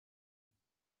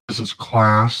this is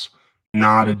class,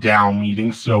 not a DAO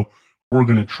meeting. So we're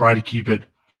going to try to keep it,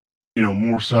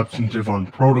 more substantive on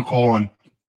protocol and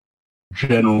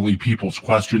generally people's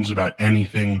questions about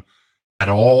anything at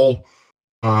all.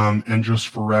 And just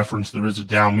for reference, there is a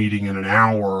DAO meeting in an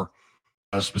hour,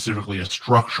 specifically a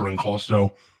structuring call.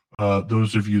 So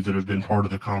those of you that have been part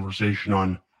of the conversation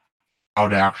on how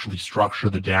to actually structure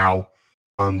the DAO,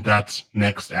 that's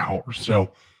next hour.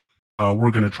 So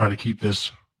we're going to try to keep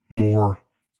this more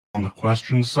on the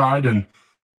questions side. And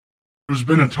there's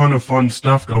been a ton of fun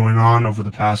stuff going on over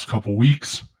the past couple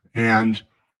weeks. And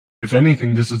if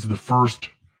anything, this is the first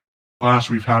class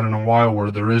we've had in a while where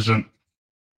there isn't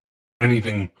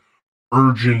anything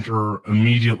urgent or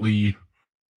immediately,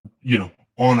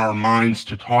 on our minds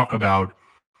to talk about,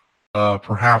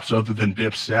 perhaps other than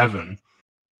BIP 7,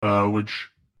 which,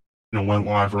 went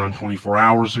live around 24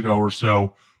 hours ago or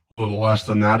so, a little less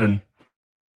than that. And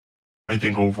I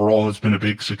think overall it's been a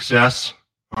big success.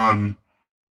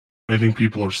 I think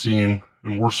people are seeing,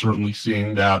 and we're certainly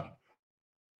seeing, that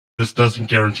this doesn't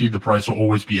guarantee the price will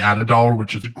always be at $1,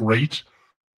 which is great.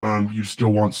 You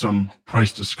still want some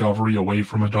price discovery away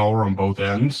from $1 on both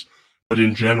ends, but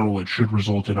in general, it should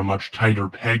result in a much tighter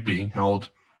peg being held,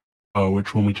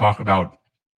 which when we talk about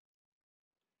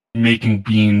making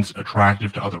beans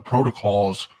attractive to other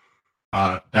protocols,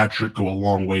 that should go a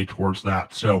long way towards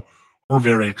that. So we're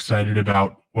very excited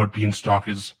about what Beanstalk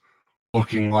is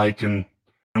looking like and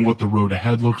what the road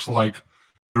ahead looks like.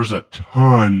 There's a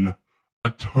ton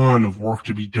of work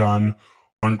to be done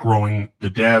on growing the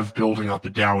dev, building out the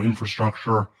DAO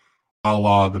infrastructure, a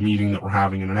la the meeting that we're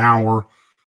having in an hour.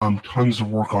 Tons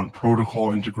of work on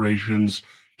protocol integrations,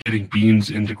 getting beans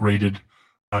integrated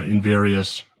in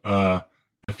various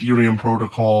Ethereum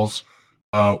protocols.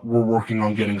 We're working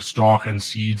on getting stock and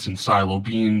seeds and silo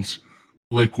beans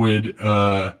liquid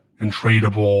and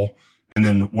tradable. And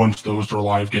then once those are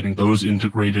live, getting those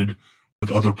integrated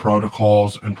with other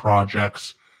protocols and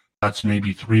projects. That's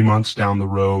maybe 3 months down the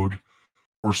road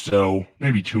or so,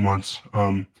 maybe 2 months.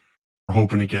 We're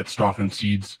hoping to get stock and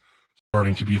seeds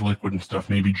starting to be liquid and stuff,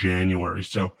 maybe January.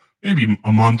 So maybe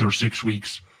a month or 6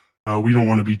 weeks. We don't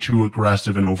want to be too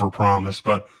aggressive and overpromise,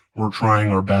 but we're trying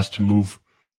our best to move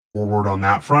forward on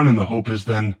that front. And the hope is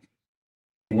then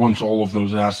once all of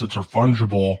those assets are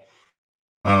fungible,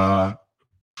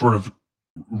 sort of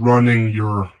running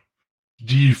your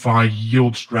DeFi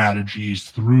yield strategies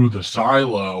through the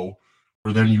silo,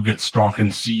 where then you get stock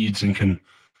and seeds and can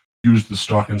use the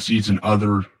stock and seeds in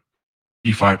other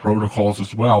DeFi protocols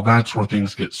as well. That's where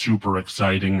things get super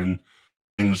exciting and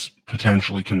things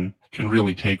potentially can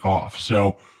really take off.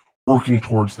 So working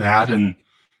towards that, and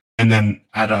then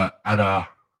at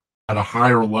a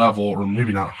higher level, or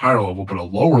maybe not a higher level, but a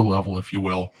lower level, if you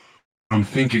will, I'm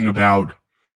thinking about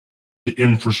the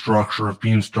infrastructure of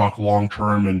Beanstalk long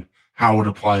term and how it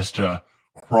applies to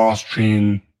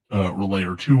cross-chain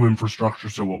layer 2 infrastructure,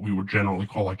 so what we would generally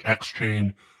call like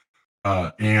X-chain.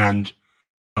 And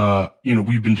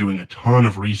we've been doing a ton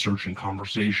of research and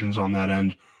conversations on that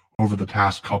end over the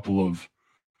past couple of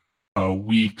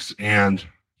weeks, and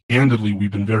candidly,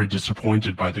 we've been very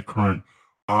disappointed by the current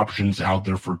options out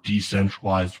there for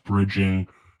decentralized bridging,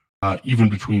 even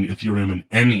between Ethereum and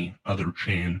any other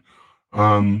chain.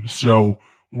 So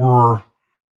we're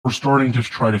starting to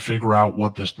try to figure out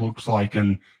what this looks like,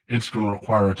 and it's going to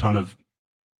require a ton of,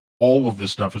 all of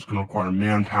this stuff is going to require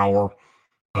manpower,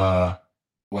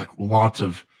 like lots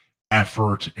of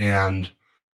effort and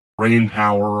brain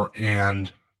power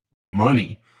and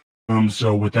money.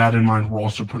 So with that in mind, we're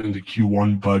also putting the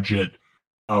Q1 budget.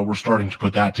 We're starting to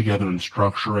put that together and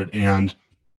structure it, and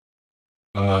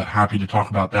happy to talk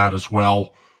about that as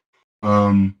well.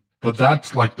 But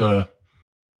that's like the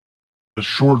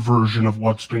short version of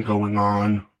what's been going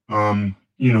on.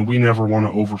 We never want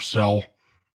to oversell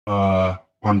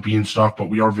on Beanstalk, but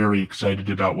we are very excited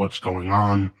about what's going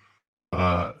on.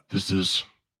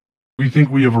 We think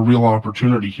we have a real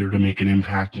opportunity here to make an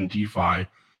impact in DeFi,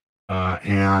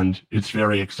 and it's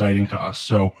very exciting to us.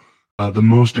 So the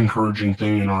most encouraging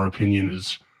thing, in our opinion,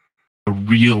 is the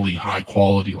really high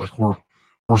quality. Like we're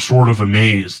sort of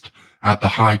amazed at the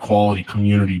high quality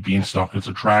community Beanstalk is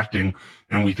attracting,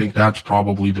 and we think that's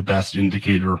probably the best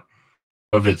indicator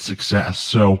of its success.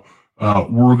 So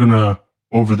we're gonna,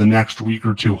 over the next week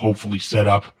or two, hopefully set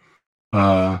up,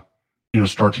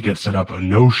 start to get set up a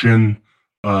Notion,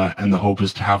 and the hope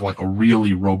is to have like a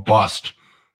really robust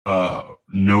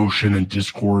Notion and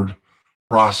Discord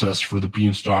process for the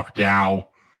Beanstalk DAO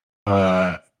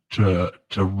to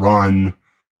run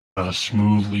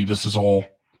smoothly. This is all,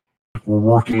 we're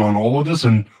working on all of this,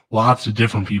 and lots of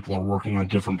different people are working on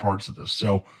different parts of this.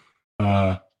 So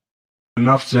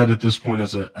enough said at this point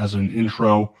as an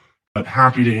intro, but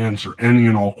happy to answer any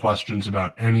and all questions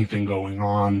about anything going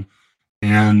on.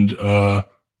 And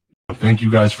thank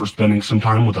you guys for spending some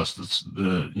time with us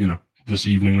this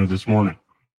evening or this morning.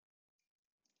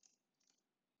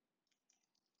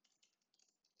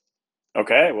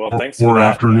 Okay, well, thanks for for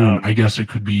that. Afternoon. I guess it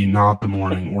could be not the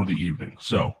morning or the evening.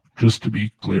 So just to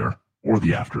be clear, or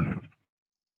the afternoon.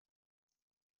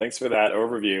 Thanks for that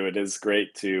overview. It is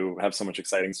great to have so much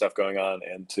exciting stuff going on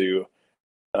and to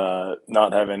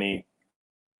not have any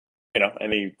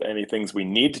things we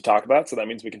need to talk about. So that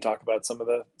means we can talk about some of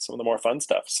the more fun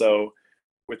stuff. So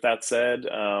with that said,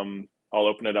 I'll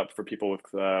open it up for people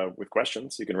with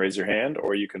questions. You can raise your hand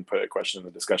or you can put a question in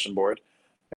the discussion board.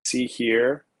 I see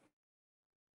here.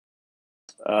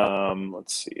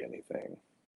 Let's see, anything.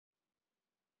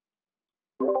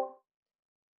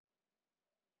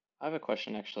 I have a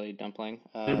question actually, Dumpling,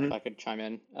 if I could chime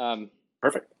in.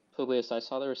 Perfect. Publius, I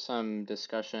saw there was some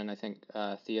discussion, I think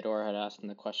Theodore had asked in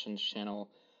the questions channel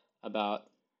about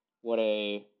what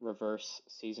a reverse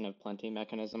season of plenty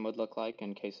mechanism would look like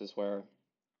in cases where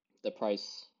the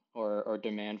price or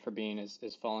demand for bean is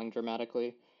falling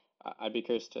dramatically. I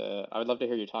would love to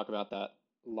hear you talk about that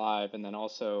live, and then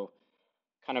also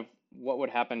kind of what would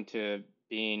happen to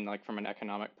bean, like from an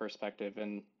economic perspective,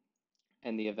 in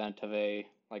the event of a,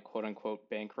 like, quote unquote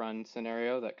bank run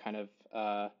scenario that kind of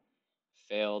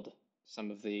failed some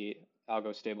of the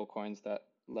algo stable coins that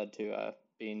led to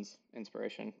Bean's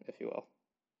inspiration, if you will.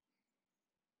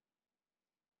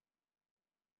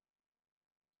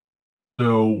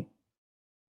 So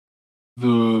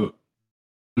the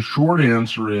short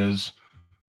answer is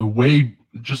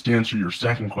just to answer your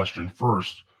second question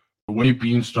first, the way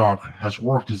Beanstalk has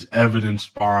worked is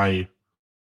evidenced by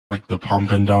like the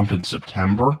pump and dump in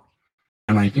September.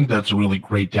 And I think that's a really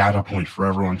great data point for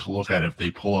everyone to look at if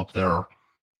they pull up their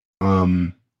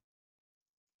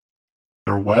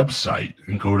website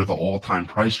and go to the all-time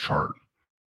price chart.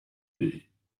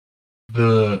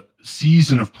 The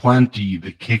season of plenty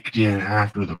that kicked in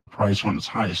after the price went as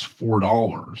high as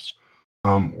 $4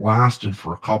 lasted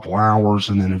for a couple hours,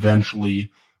 and then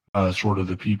eventually sort of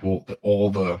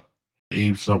all the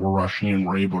apes that were rushing in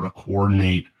were able to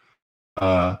coordinate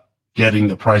getting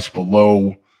the price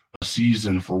below a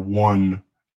season for one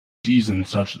season,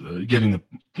 getting the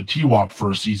TWAP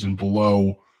for a season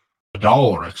below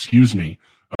 $1,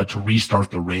 to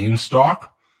restart the rain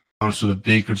stock, so that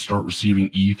they could start receiving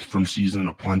ETH from season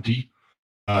of plenty.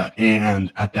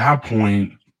 And at that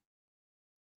point,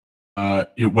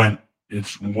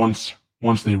 once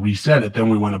they reset it, then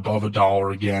we went above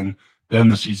 $1 again. Then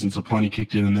the seasons of plenty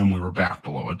kicked in, and then we were back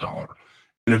below $1.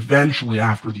 And eventually,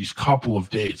 after these couple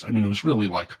of days, I mean, it was really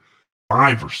like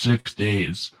 5 or 6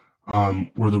 days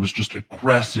where there was just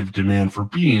aggressive demand for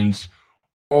beans.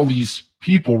 All these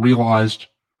people realized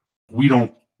we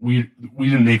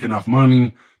didn't make enough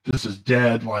money. This is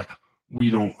dead. Like, we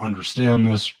don't understand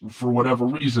this. For whatever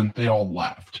reason, they all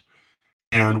left.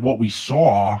 And what we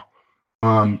saw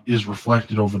is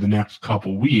reflected over the next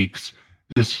couple weeks.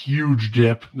 This huge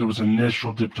dip. There was an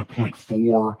initial dip to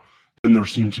 0.4. Then there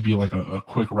seemed to be like a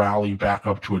quick rally back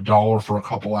up to $1 for a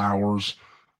couple hours.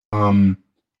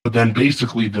 But then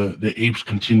basically the apes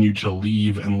continued to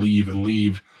leave and leave and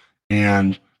leave.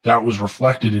 And that was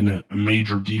reflected in a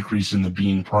major decrease in the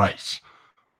bean price.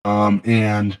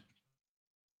 And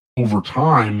over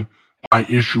time,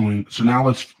 so now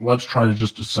let's try to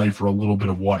just decipher a little bit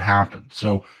of what happened.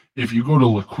 So if you go to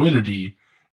liquidity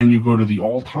and you go to the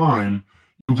all-time,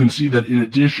 you can see that in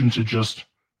addition to just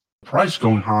the price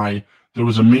going high, there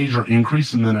was a major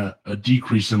increase and then a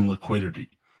decrease in liquidity,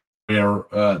 where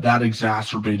that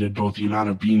exacerbated both the amount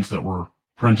of beans that were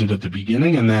printed at the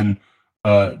beginning and then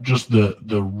just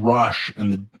the rush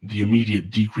and the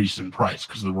immediate decrease in price,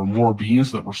 because there were more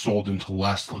beans that were sold into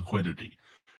less liquidity,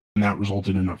 and that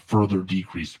resulted in a further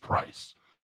decreased price.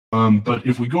 But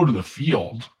if we go to the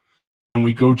field and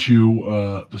we go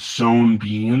to the sown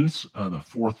beans, the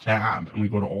fourth tab, and we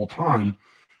go to all time,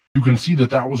 you can see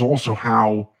that was also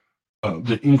how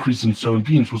the increase in sown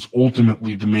beans was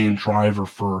ultimately the main driver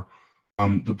for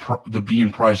the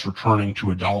bean price returning to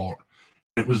 $1.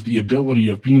 It was the ability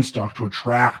of Beanstalk to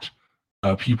attract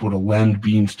people to lend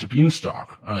beans to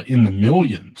Beanstalk in the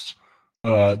millions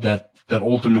that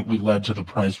ultimately led to the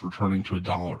price returning to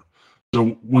 $1.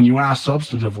 So when you ask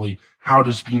substantively, how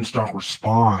does Beanstalk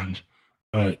respond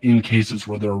in cases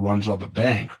where there are runs on the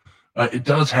bank, it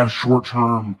does have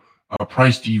short-term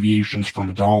price deviations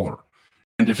from $1.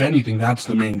 And if anything, that's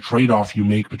the main trade-off you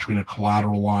make between a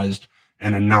collateralized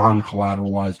and a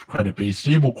non-collateralized credit-based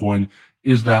stablecoin,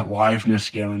 is that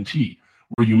liveness guarantee,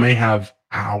 where you may have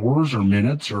hours or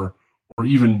minutes or or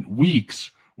even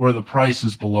weeks where the price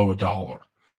is below $1.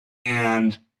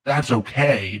 And that's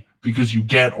okay because you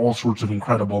get all sorts of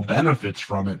incredible benefits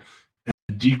from it. And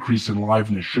the decrease in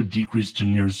liveness should decrease to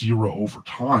near zero over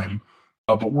time.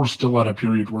 But we're still at a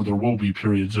period where there will be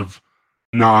periods of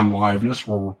non-liveness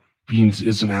where beans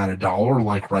isn't at $1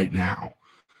 like right now.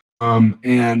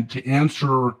 And to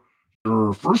answer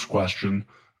your first question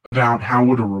about how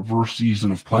would a reverse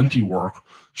season of plenty work,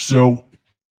 so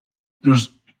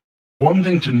there's one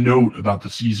thing to note about the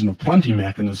season of plenty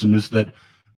mechanism is that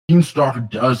Beanstalk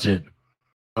does it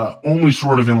only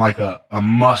sort of in like a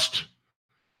must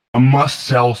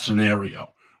sell scenario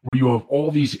where you have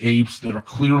all these apes that are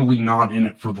clearly not in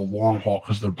it for the long haul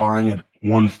because they're buying it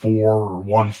 1.4 or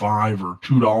 1.5 or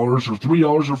 $2 or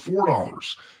 $3 or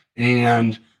 $4,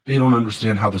 and they don't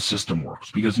understand how the system works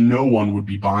because no one would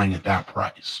be buying at that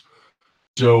price.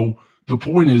 So the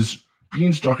point is,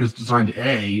 Beanstalk is designed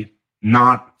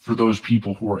not for those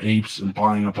people who are apes and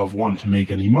buying above 1 to make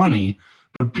any money,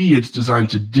 but B, it's designed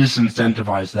to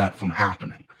disincentivize that from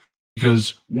happening.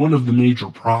 Because one of the major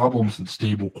problems that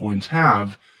stablecoins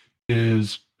have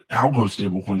is, algo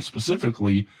stablecoins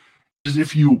specifically, is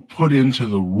if you put into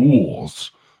the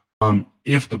rules,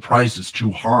 if the price is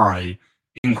too high,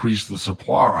 increase the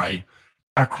supply,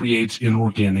 that creates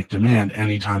inorganic demand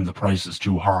anytime the price is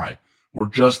too high, or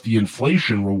just the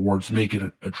inflation rewards make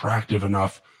it attractive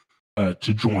enough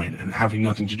to join and having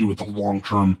nothing to do with the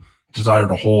long-term desire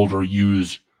to hold or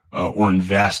use or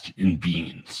invest in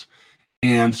beans.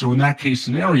 And so in that case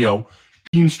scenario,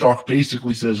 Beanstalk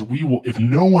basically says, we will, if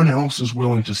no one else is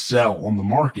willing to sell on the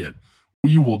market,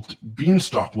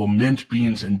 Beanstalk will mint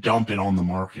beans and dump it on the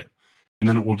market. And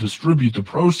then it will distribute the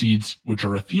proceeds, which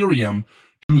are Ethereum,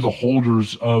 to the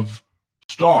holders of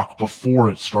stock before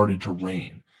it started to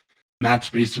rain. And that's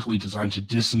basically designed to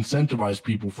disincentivize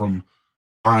people from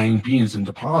buying beans and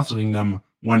depositing them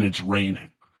when it's raining.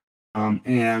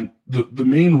 And the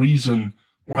main reason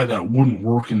why that wouldn't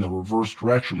work in the reverse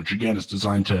direction, which again is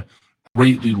designed to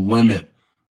greatly limit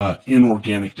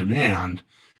inorganic demand,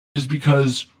 is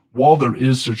because while there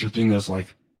is such a thing as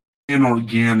like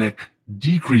inorganic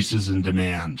decreases in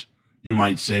demand, you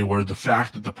might say, where the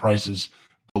fact that the price is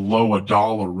below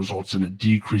 $1 results in a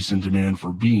decrease in demand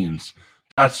for beans,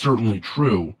 that's certainly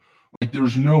true. Like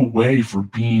there's no way for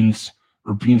beans,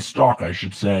 or Beanstalk, I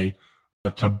should say,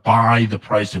 to buy the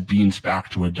price of beans back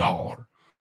to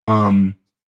 $1.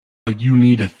 Like you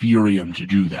need Ethereum to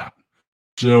do that.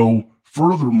 So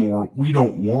furthermore, we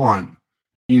don't want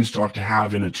Beanstalk to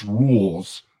have in its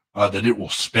rules that it will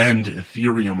spend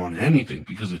Ethereum on anything,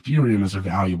 because Ethereum is a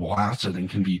valuable asset and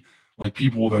can be, like,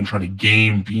 people will then try to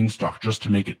game Beanstalk just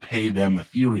to make it pay them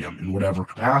Ethereum in whatever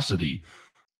capacity.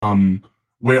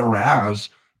 Whereas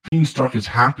Beanstalk is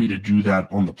happy to do that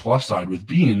on the plus side with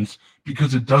beans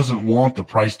because it doesn't want the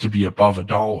price to be above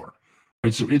 $1.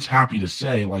 Right? So it's happy to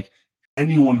say, like,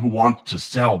 anyone who wants to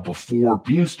sell before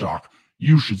Beanstalk,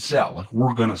 you should sell. Like,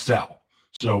 we're going to sell.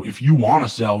 So if you want to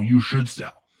sell, you should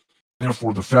sell.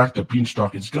 Therefore, the fact that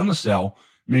Beanstalk is going to sell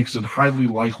makes it highly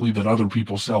likely that other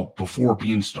people sell before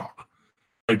Beanstalk.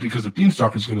 Right? Because if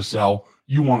Beanstalk is going to sell,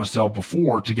 you want to sell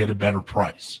before to get a better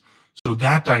price. So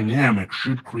that dynamic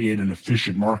should create an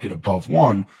efficient market above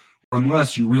 1,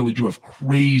 unless you really do have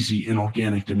crazy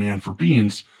inorganic demand for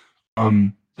beans,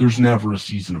 there's never a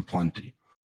season of plenty.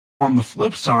 On the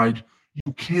flip side,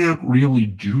 you can't really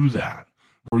do that,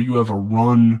 where you have a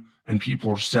run and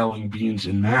people are selling beans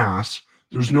in mass.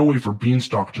 There's no way for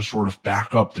Beanstalk to sort of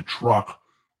back up the truck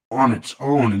on its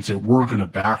own and say, we're going to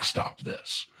backstop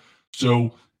this.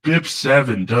 So BIP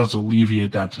 7 does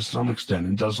alleviate that to some extent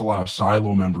and does allow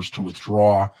silo members to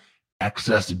withdraw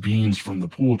excess beans from the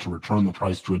pool to return the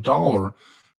price to $1.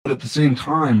 But at the same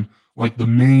time, like, the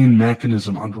main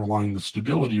mechanism underlying the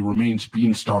stability remains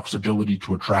Beanstalk's ability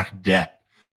to attract debt.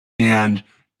 And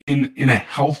in a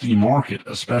healthy market,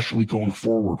 especially going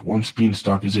forward, once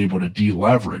Beanstalk is able to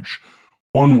deleverage,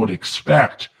 one would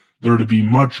expect there to be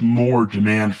much more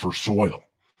demand for soil.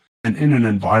 And in an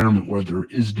environment where there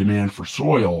is demand for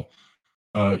soil,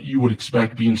 you would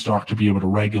expect Beanstalk to be able to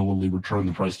regularly return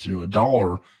the price to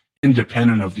 $1,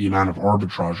 independent of the amount of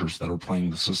arbitrageurs that are playing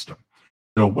the system.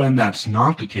 So when that's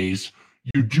not the case,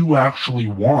 you do actually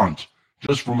want,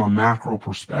 just from a macro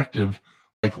perspective,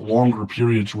 like longer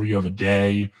periods where you have a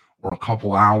day or a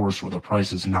couple hours where the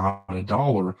price is not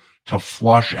 $1 to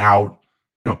flush out,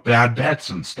 bad bets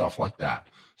and stuff like that.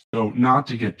 So not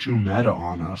to get too meta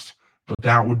on us, but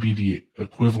that would be the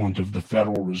equivalent of the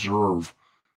Federal Reserve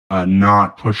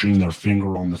not pushing their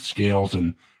finger on the scales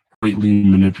and greatly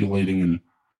manipulating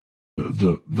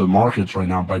the markets right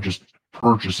now by just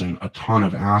purchasing a ton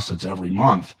of assets every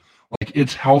month. like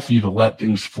it's healthy to let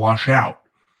things flush out.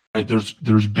 Right?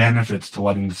 There's benefits to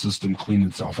letting the system clean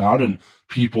itself out, and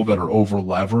people that are over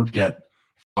levered get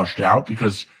flushed out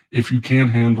because if you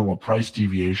can't handle a price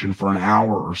deviation for an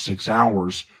hour or 6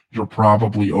 hours, you're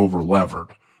probably over levered.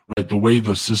 Right? The way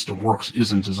the system works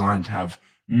isn't designed to have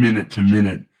minute to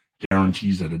minute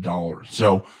guarantees at a dollar.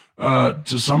 So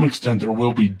to some extent, there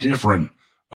will be different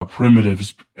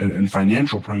primitives and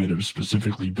financial primitives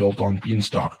specifically built on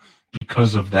Beanstalk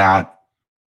because of that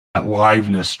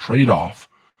liveness trade-off.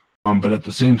 But at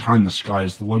the same time, the sky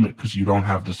is the limit because you don't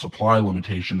have the supply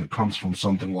limitation that comes from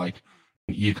something like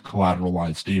an ETH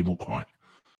collateralized stablecoin.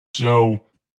 So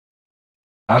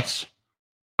that's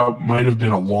might have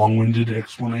been a long-winded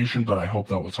explanation, but I hope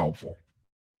that was helpful.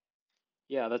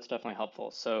 Yeah, that's definitely helpful.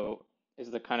 So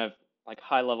is the kind of like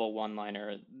high level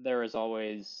one-liner, there is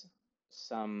always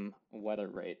some weather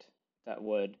rate that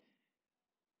would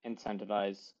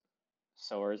incentivize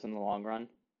sowers in the long run?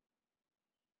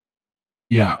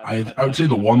 Yeah, I would say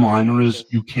the one-liner is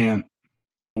basis? you can't.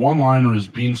 One-liner is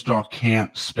Beanstalk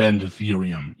can't spend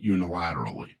Ethereum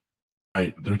unilaterally.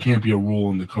 Right? There can't be a rule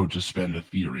in the code to spend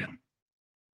Ethereum.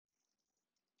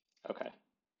 Okay,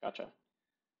 gotcha.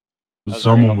 That So was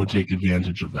very someone would helpful. take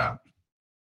advantage of that.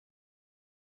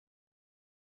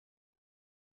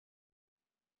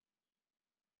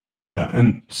 Yeah,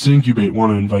 and Syncubate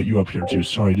want to invite you up here too.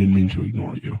 Sorry, I didn't mean to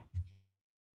ignore you.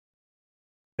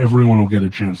 Everyone will get a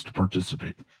chance to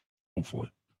participate,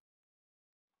 hopefully.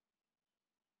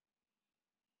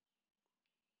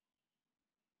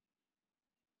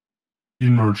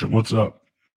 Dean Merchant, what's up?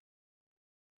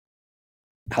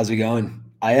 How's it going?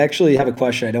 I actually have a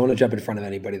question. I don't want to jump in front of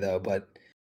anybody though, but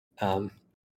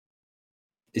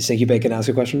is Syncubate can ask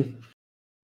a question?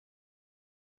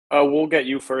 We'll get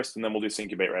you first, and then we'll do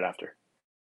Syncubate right after.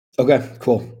 Okay,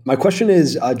 cool. My question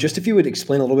is just if you would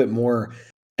explain a little bit more.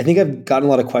 I think I've gotten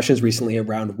a lot of questions recently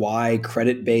around why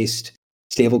credit-based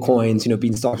stablecoins,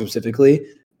 Beanstalk specifically,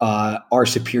 are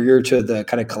superior to the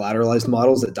kind of collateralized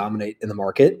models that dominate in the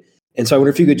market. And so I wonder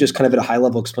if you could just kind of at a high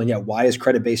level explain, why is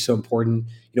credit-based so important?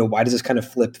 Why does this kind of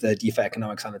flip the DeFi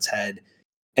economics on its head?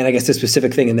 And I guess the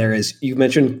specific thing in there is you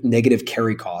mentioned negative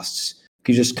carry costs.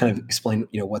 Could you just kind of explain,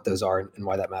 what those are and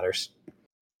why that matters?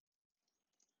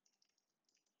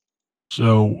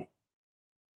 So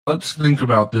let's think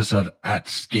about this at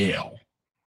scale,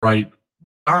 right?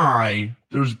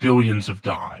 There's billions of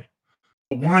DAI.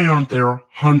 But why aren't there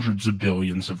hundreds of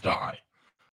billions of DAI?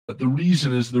 But the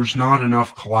reason is there's not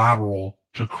enough collateral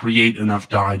to create enough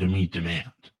DAI to meet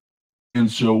demand.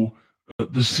 And so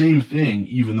the same thing,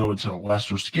 even though it's at a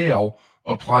lesser scale,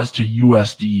 applies to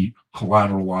USD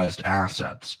collateralized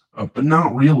assets, but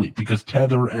not really, because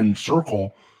Tether and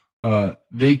Circle,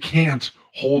 they can't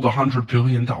hold $100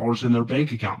 billion in their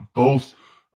bank account. Both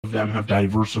of them have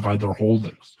diversified their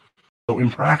holdings. So in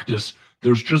practice,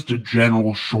 there's just a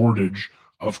general shortage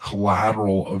of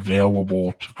collateral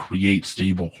available to create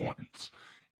stable coins.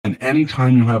 And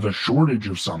anytime you have a shortage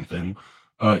of something,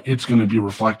 it's going to be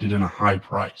reflected in a high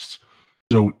price.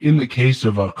 So in the case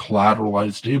of a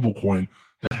collateralized stablecoin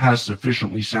that has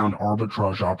sufficiently sound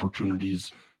arbitrage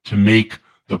opportunities to make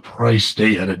the price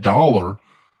stay at a dollar,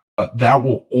 that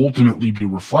will ultimately be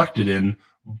reflected in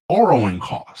borrowing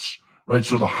costs, right?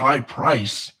 So the high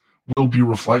price will be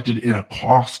reflected in a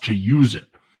cost to use it.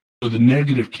 So the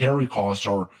negative carry costs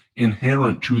are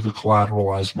inherent to the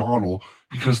collateralized model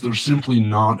because there's simply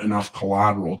not enough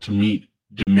collateral to meet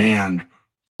demand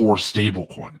for stable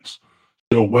coins.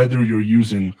 So whether you're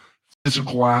using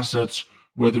physical assets,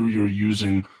 whether you're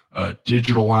using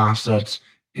digital assets,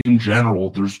 in general,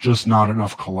 there's just not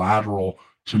enough collateral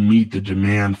to meet the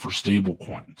demand for stable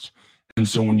coins. And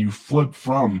so when you flip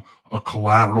from a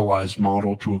collateralized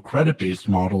model to a credit-based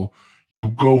model,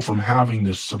 you go from having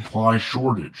this supply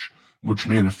shortage, which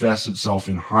manifests itself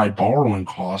in high borrowing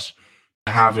costs,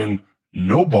 to having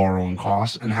no borrowing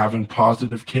costs and having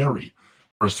positive carry,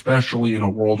 especially in a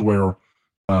world where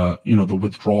the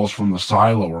withdrawals from the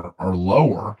silo are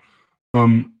lower.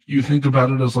 You think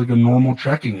about it as like a normal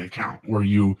checking account where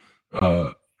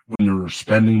when you're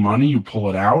spending money, you pull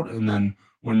it out, and then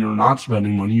when you're not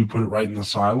spending money, you put it right in the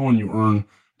silo and you earn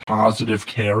positive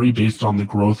carry based on the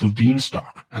growth of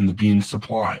Beanstalk and the bean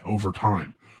supply over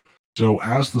time. So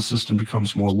as the system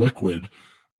becomes more liquid,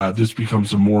 this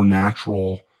becomes a more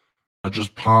natural,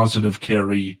 just positive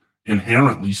carry,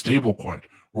 inherently stable coin.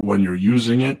 Where when you're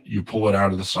using it, you pull it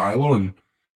out of the silo, and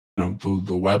the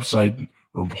website,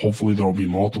 or hopefully there'll be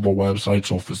multiple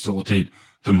websites, will facilitate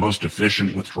the most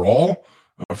efficient withdrawal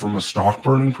from a stock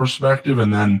burning perspective.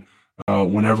 And then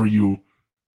whenever you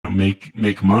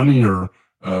make money or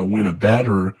win a bet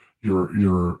or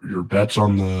your bets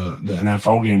on the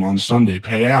NFL game on Sunday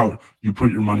pay out, you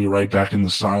put your money right back in the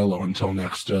silo until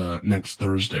next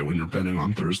Thursday when you're betting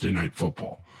on Thursday night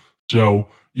football. So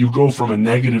you go from a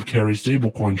negative carry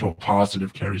stablecoin to a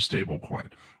positive carry stablecoin,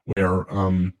 where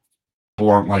people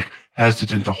aren't like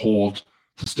hesitant to hold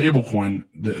the stablecoin;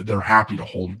 they're happy to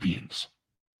hold Beans.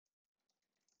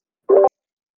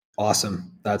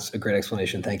 Awesome. That's a great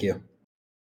explanation. Thank you.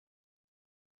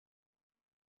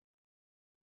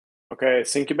 Okay,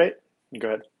 Syncubate, go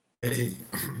ahead. Hey,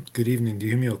 good evening. Do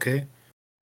you hear me okay?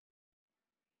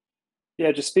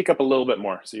 Yeah, just speak up a little bit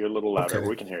more so you're a little louder. Okay.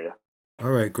 We can hear you.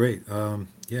 All right, great.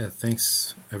 Yeah,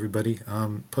 thanks everybody.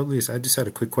 Publius, I just had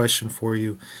a quick question for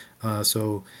you.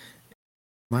 So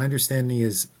my understanding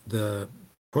is the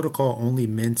protocol only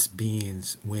mints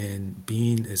beans when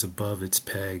bean is above its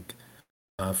peg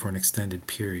for an extended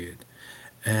period.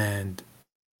 And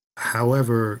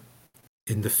however,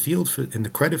 in the field, in the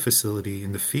credit facility,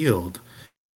 in the field,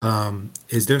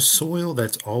 is there soil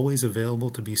that's always available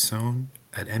to be sown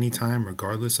at any time,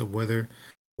 regardless of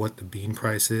what the bean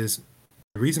price is?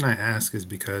 The reason I ask is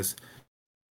because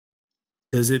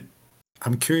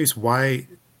I'm curious, why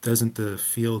doesn't the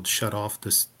field shut off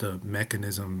the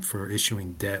mechanism for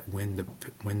issuing debt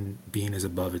when bean is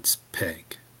above its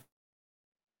peg?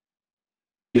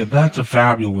 Yeah, that's a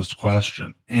fabulous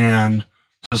question, and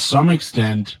to some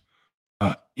extent,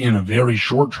 in a very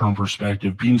short-term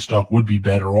perspective, Beanstalk would be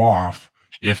better off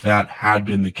if that had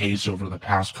been the case over the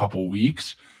past couple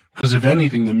weeks. Because if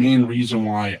anything, the main reason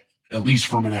why, at least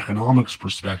from an economics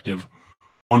perspective,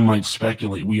 one might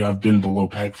speculate we have been below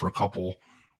peg for a couple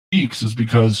weeks is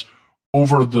because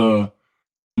over the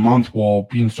month while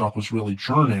Beanstalk was really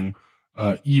churning,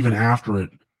 even after it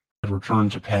had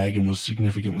returned to peg and was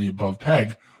significantly above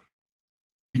peg,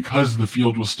 because the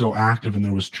field was still active and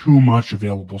there was too much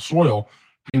available soil,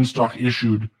 Beanstalk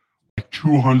issued like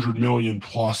 200 million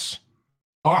plus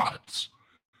pods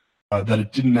that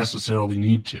it didn't necessarily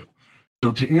need to.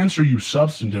 So to answer you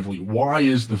substantively, why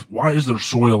is there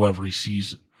soil every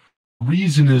season? The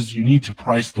reason is you need to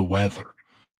price the weather.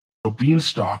 So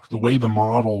Beanstalk, the way the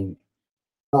model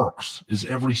works is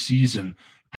every season,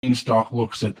 Beanstalk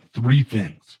looks at three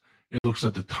things. It looks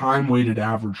at the time-weighted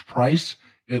average price,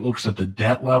 it looks at the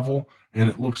debt level, and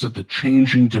it looks at the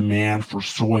changing demand for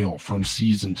soil from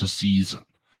season to season.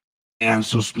 And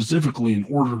so specifically, in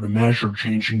order to measure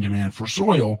changing demand for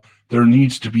soil, there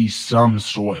needs to be some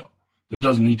soil. There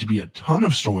doesn't need to be a ton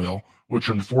of soil, which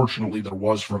unfortunately there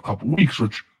was for a couple weeks,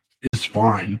 which is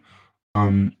fine.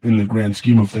 In the grand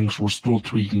scheme of things, we're still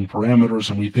tweaking parameters,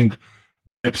 and we think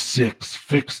BIP6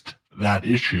 fixed that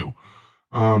issue.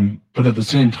 But at the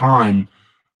same time,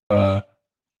 the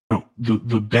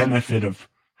benefit of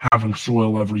having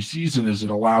soil every season is it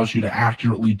allows you to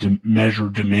accurately measure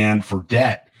demand for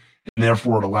debt, and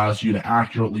therefore it allows you to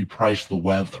accurately price the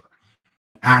weather.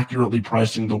 Accurately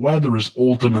pricing the weather is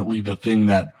ultimately the thing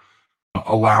that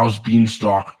allows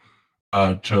Beanstalk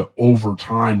to, over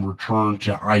time, return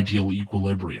to ideal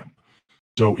equilibrium.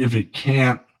 So if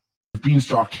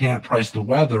Beanstalk can't price the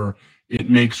weather,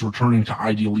 it makes returning to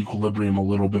ideal equilibrium a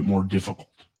little bit more difficult.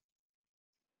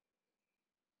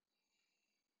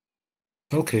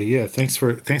 Okay, yeah, thanks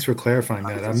for clarifying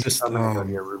that. I'm just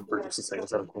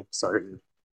Sorry.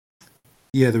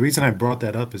 Yeah, the reason I brought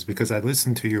that up is because I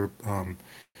listened to your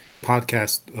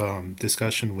podcast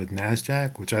discussion with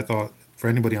NASDAQ, which I thought, for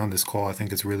anybody on this call, I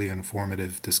think it's really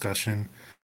informative discussion.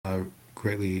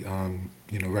 Greatly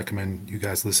recommend you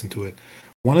guys listen to it.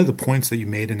 One of the points that you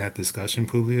made in that discussion,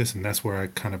 Publius, and that's where I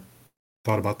kind of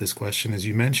thought about this question, is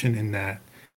you mentioned in that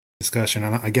discussion,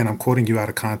 and again, I'm quoting you out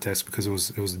of context because it was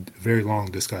a very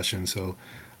long discussion, so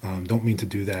don't mean to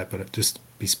do that, but just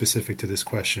be specific to this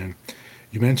question.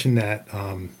 You mentioned that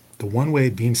the one way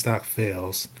Beanstalk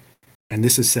fails, and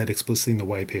this is said explicitly in the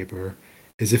white paper,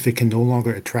 is if it can no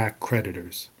longer attract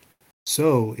creditors.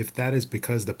 So if that is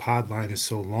because the pod line is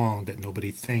so long that nobody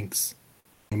thinks,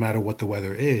 no matter what the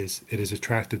weather is, it is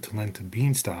attractive to lend to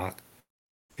Beanstalk,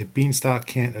 if Beanstalk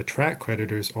can't attract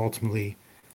creditors, ultimately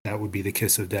that would be the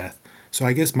kiss of death. So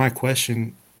I guess my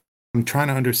question, I'm trying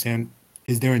to understand,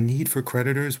 is there a need for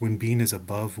creditors when Bean is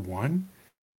above 1?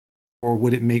 Or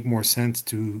would it make more sense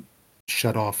to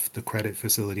shut off the credit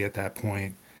facility at that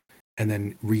point and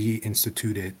then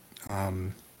reinstitute it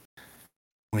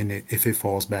if it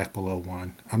falls back below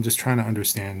 1? I'm just trying to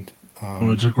understand.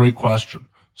 It's a great question.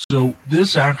 So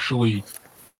this actually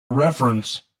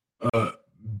reference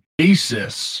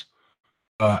basis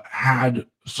had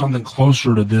something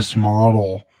closer to this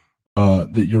model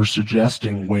that you're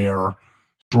suggesting, where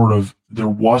sort of there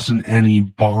wasn't any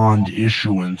bond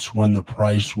issuance when the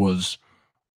price was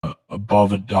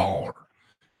above $1.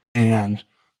 And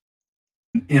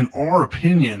in our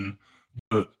opinion,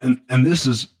 and this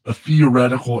is a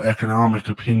theoretical economic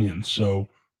opinion, so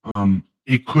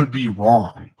it could be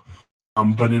wrong.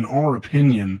 But in our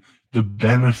opinion, the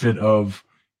benefit of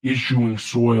issuing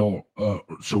soil,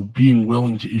 so being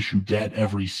willing to issue debt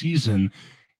every season,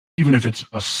 even if it's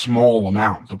a small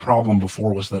amount. The problem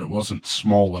before was that it wasn't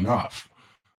small enough.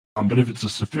 But if it's a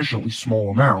sufficiently small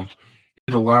amount,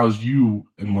 it allows you,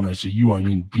 and when I say you, I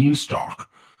mean Beanstalk,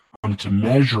 to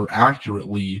measure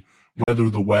accurately whether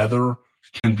the weather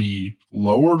can be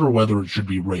lowered or whether it should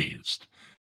be raised.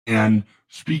 And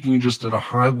speaking just at a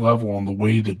high level on the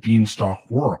way that Beanstalk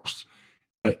works,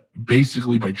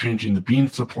 basically by changing the bean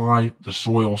supply, the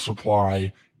soil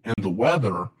supply, and the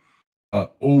weather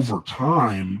over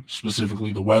time,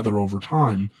 specifically the weather over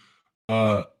time,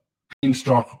 uh,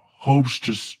 Beanstalk hopes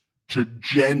to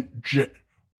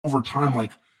over time,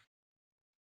 like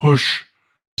push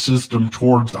the system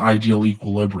towards ideal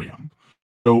equilibrium.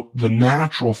 So the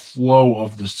natural flow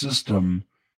of the system,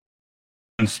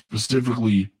 and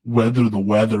specifically whether the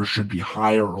weather should be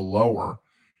higher or lower,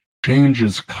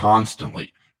 changes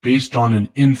constantly based on an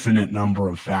infinite number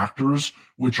of factors,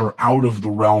 which are out of the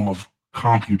realm of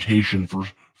computation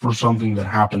for something that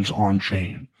happens on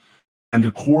chain. And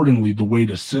accordingly, the way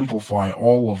to simplify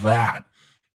all of that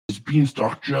is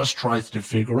Beanstalk just tries to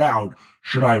figure out,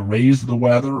 should I raise the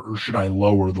weather or should I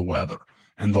lower the weather?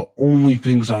 And the only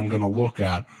things I'm going to look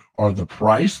at are the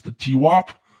price, the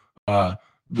TWAP,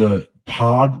 the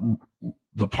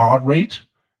pod rate,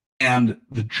 and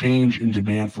the change in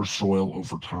demand for soil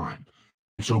over time.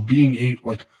 And so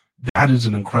that is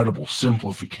an incredible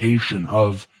simplification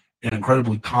of an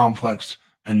incredibly complex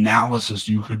analysis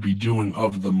you could be doing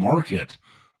of the market.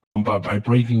 But by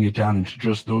breaking it down into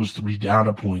just those 3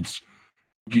 data points,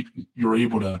 you're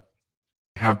able to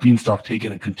have Beanstalk take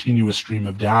in a continuous stream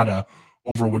of data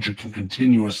over which it can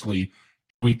continuously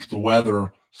tweak the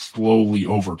weather slowly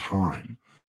over time.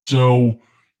 So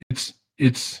it's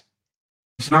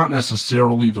not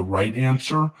necessarily the right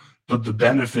answer, but the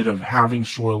benefit of having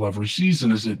soil every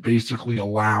season is it basically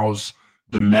allows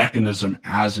the mechanism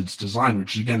as it's designed,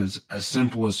 which again is as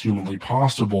simple as humanly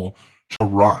possible, to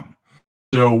run.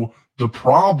 So the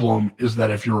problem is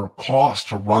that if your cost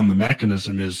to run the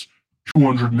mechanism is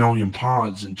 200 million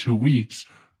pods in 2 weeks,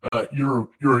 you're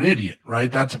an idiot, right?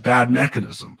 That's a bad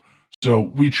mechanism. So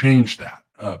we changed that.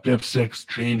 BIP 6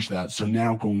 changed that. So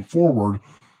now going forward,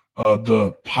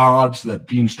 the pods that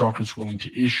Beanstalk is willing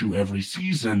to issue every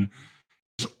season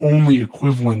is only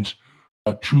equivalent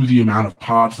to the amount of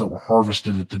pods that were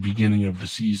harvested at the beginning of the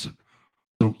season.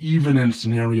 So even in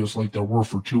scenarios like there were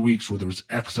for 2 weeks where there was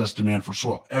excess demand for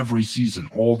soil, every season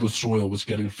all the soil was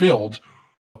getting filled,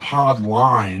 the pod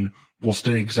line will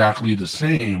stay exactly the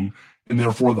same, and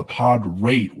therefore the pod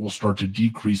rate will start to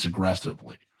decrease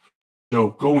aggressively.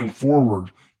 So going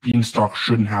forward, Beanstalk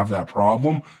shouldn't have that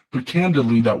problem. But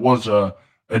candidly, that was a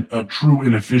true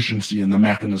inefficiency in the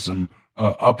mechanism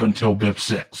up until BIP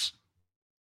 6.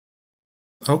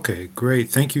 Okay, great.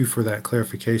 Thank you for that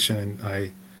clarification.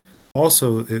 I also,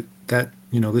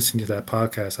 listening to that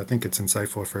podcast, I think it's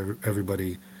insightful for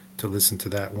everybody to listen to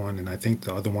that one. And I think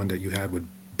the other one that you had with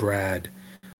Brad,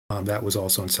 that was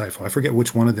also insightful. I forget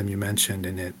which one of them you mentioned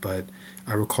in it, but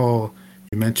I recall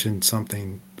you mentioned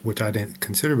something which I didn't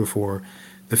consider before.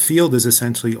 The field is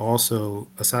essentially also,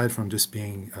 aside from just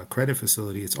being a credit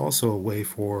facility, it's also a way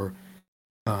for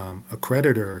a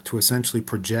creditor to essentially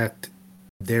project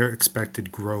their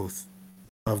expected growth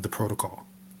of the protocol,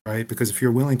 right? Because if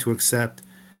you're willing to accept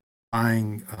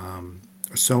buying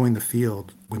or sowing the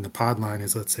field when the pod line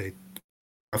is, let's say,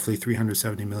 roughly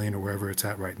 370 million or wherever it's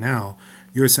at right now,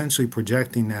 you're essentially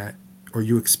projecting that, or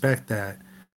you expect that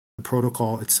the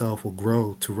protocol itself will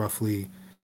grow to roughly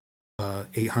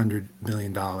 $800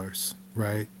 million,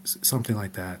 right? Something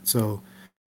like that. So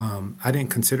I didn't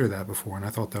consider that before, and I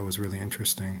thought that was really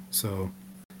interesting. So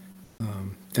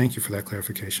thank you for that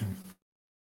clarification.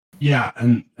 Yeah,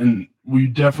 and we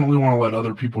definitely want to let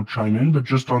other people chime in, but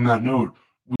just on that note,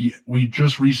 we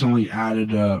just recently added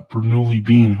Bernoulli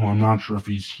Bean, who I'm not sure if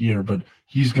he's here, but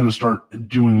he's going to start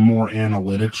doing more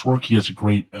analytics work. He has a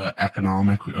great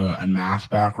economic and math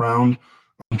background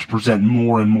to present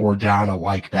more and more data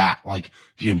like that, like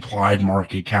the implied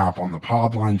market cap on the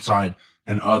pod line side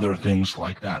and other things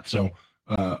like that. So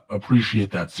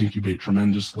appreciate that, Syncubate,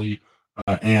 tremendously.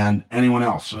 And anyone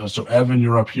else? So Evan,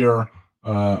 you're up here.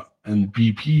 And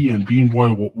BP and Bean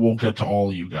Boy, we'll get to all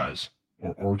of you guys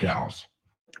or gals.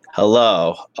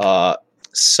 Hello.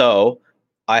 So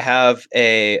I have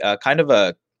a kind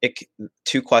of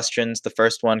 2 questions. The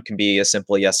first one can be a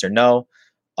simple yes or no.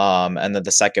 And then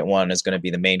the second one is going to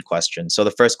be the main question. So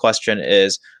the first question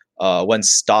is, when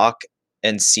stock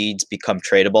and seeds become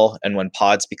tradable and when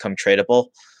pods become tradable,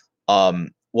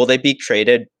 will they be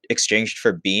exchanged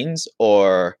for beans,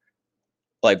 or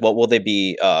like what will they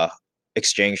be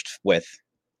exchanged with?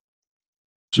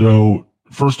 So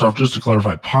first off, just to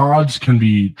clarify, pods can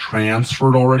be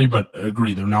transferred already, but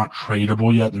agree they're not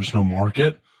tradable yet. There's no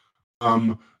market.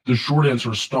 The short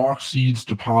answer is stock, seeds,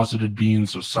 deposited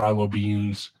beans, so silo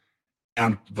beans,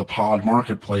 and the pod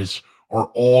marketplace are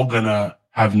all gonna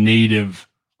have native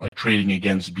like trading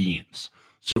against beans.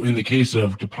 So in the case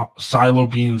of silo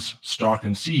beans, stock,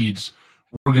 and seeds,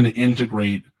 we're going to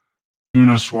integrate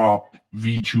Uniswap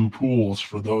V2 pools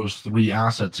for those three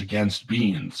assets against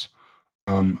beans.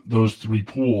 Those three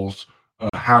pools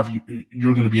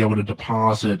you're going to be able to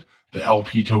deposit the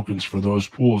LP tokens for those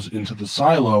pools into the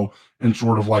silo and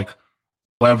sort of like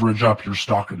leverage up your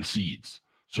stock and seeds.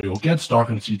 So you'll get stock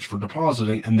and seeds for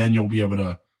depositing, and then you'll be able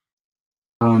to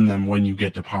earn them when you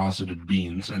get deposited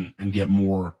beans and get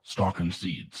more stock and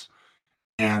seeds.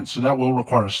 And so that will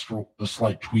require a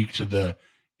slight tweak to the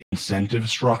incentive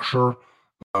structure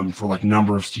for like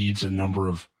number of seeds and number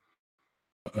of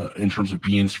in terms of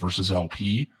beans versus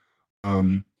LP.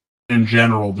 In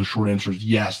general, the short answer is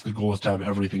yes. The goal is to have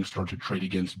everything start to trade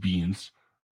against beans.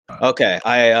 Okay,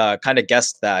 I kind of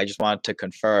guessed that. I just wanted to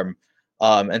confirm.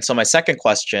 And so my second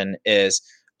question is,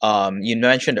 you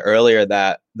mentioned earlier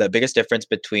that the biggest difference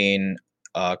between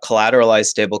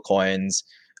collateralized stablecoins,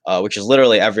 which is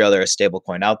literally every other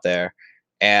stablecoin out there,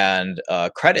 and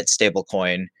credit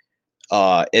stablecoin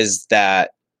is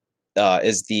that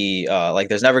like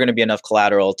there's never going to be enough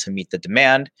collateral to meet the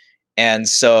demand. And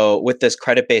so with this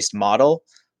credit-based model,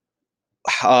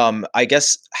 I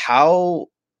guess how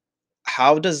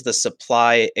does the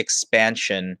supply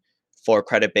expansion for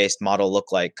credit-based model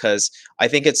look like? Because I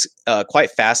think it's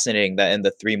quite fascinating that in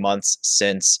the 3 months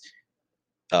since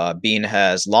Bean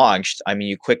has launched, I mean,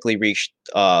 you quickly reached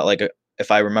if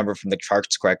I remember from the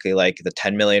charts correctly, like the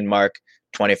 10 million mark,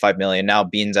 25 million. Now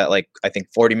Bean's at like I think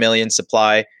 40 million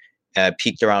supply,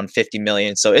 peaked around 50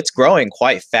 million. So it's growing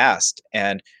quite fast.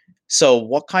 And so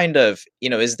what kind of,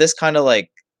 is this kind of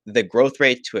like the growth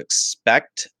rate to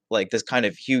expect, like this kind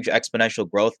of huge exponential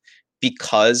growth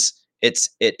because it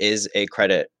is a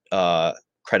credit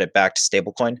backed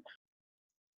stablecoin?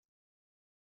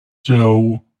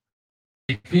 So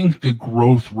I think the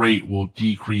growth rate will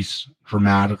decrease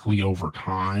dramatically over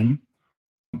time,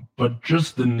 but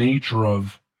just the nature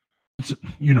of it's,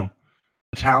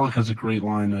 Vitalik has a great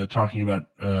line talking about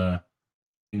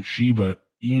in Shiba.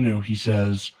 He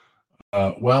says,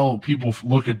 well, people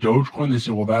look at Dogecoin, they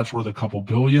say, well, that's worth a couple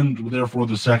billion. Therefore,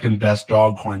 the second best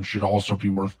dog coin should also be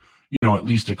worth, at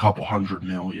least a couple hundred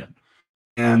million.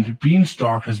 And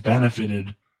Beanstalk has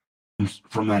benefited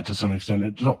from that to some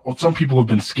extent. Some people have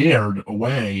been scared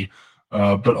away,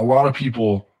 but a lot of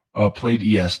people played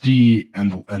ESD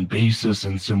and Basis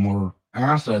and similar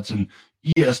assets, and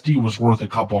ESD was worth a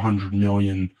couple hundred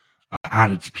million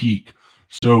at its peak.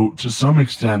 So to some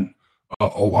extent, a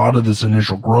lot of this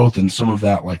initial growth and some of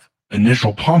that like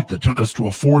initial pump that took us to a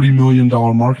 $40 million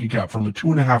market cap from a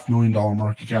 $2.5 million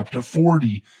market cap to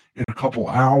 40 in a couple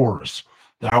hours.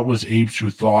 That was apes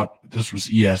who thought this was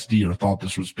ESD or thought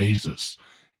this was Basis.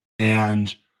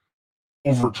 And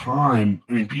over time,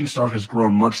 I mean, Beanstalk has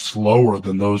grown much slower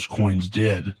than those coins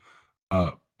did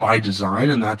by design,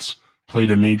 and that's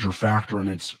played a major factor in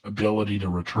its ability to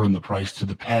return the price to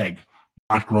the peg.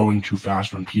 Not growing too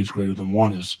fast when P is greater than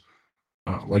 1 is,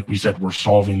 like we said, we're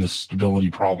solving this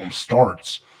stability problem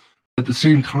starts. At the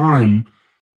same time,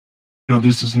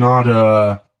 this is not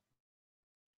a.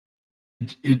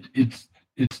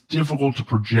 It's difficult to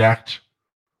project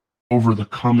over the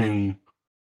coming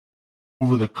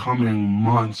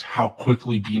months how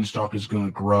quickly Beanstalk is going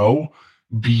to grow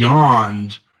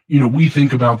beyond. We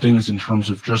think about things in terms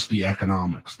of just the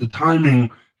economics. The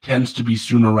timing tends to be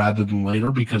sooner rather than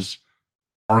later because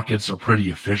markets are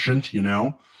pretty efficient.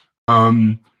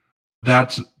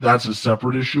 That's a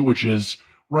separate issue, which is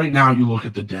right now you look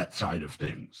at the debt side of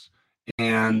things,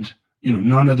 and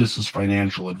none of this is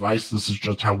financial advice. This is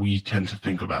just how we tend to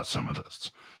think about some of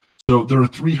this. So there are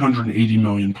 380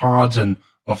 million pods and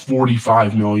a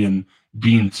 45 million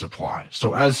bean supply.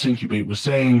 So as Syncubate was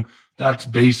saying, that's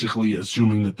basically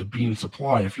assuming that the bean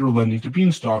supply, if you're lending to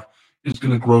Beanstalk, is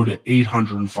going to grow to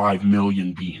 805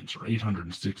 million beans or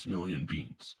 806 million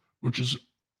beans, which is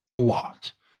a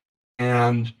lot.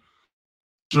 And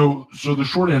so the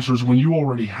short answer is when you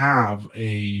already have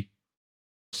a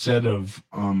set of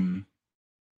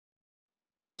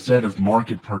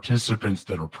market participants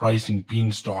that are pricing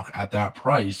Beanstalk at that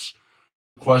price,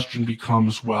 the question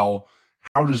becomes, well,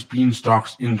 how does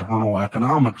Beanstalk's internal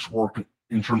economics work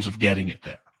in terms of getting it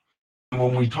there? And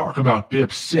when we talk about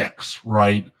BIP 6,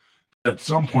 right, at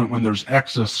some point when there's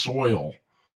excess soil,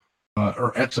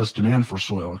 or excess demand for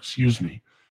soil, excuse me,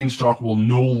 Beanstalk will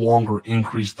no longer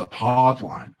increase the pod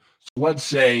line. So let's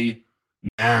say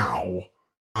now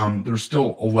there's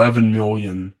still 11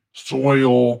 million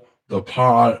soil.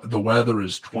 The weather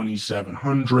is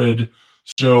 2,700.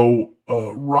 So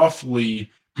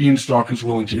roughly, Beanstalk is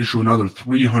willing to issue another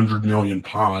 300 million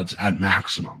pods at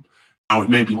maximum. Now, it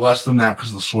may be less than that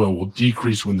because the soil will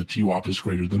decrease when the TWAP is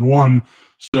greater than 1.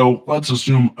 So let's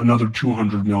assume another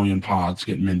 200 million pods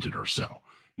get minted or so.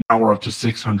 Now we're up to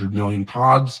 600 million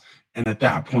pods. And at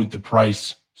that point, the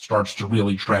price starts to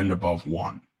really trend above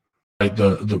 1. Right?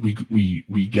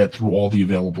 We get through all the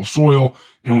available soil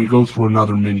and we go through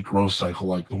another mini growth cycle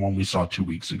like the one we saw 2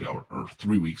 weeks ago or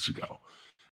 3 weeks ago.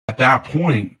 At that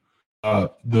point,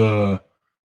 the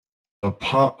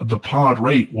pod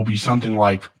rate will be something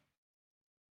like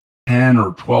 10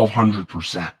 or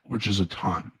 1,200%, which is a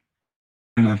ton.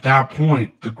 And at that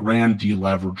point, the grand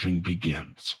deleveraging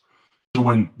begins.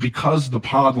 So because the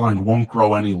pod line won't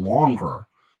grow any longer,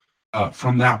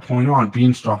 from that point on,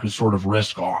 Beanstalk is sort of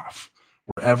risk off,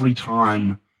 where every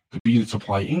time the bean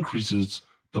supply increases,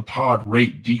 the pod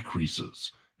rate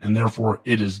decreases, and therefore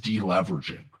it is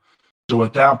deleveraging. So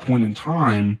at that point in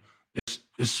time,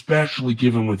 especially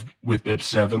given with BIP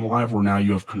 7 live, where now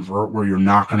you have convert, where you're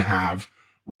not going to have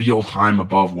real time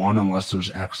above 1 unless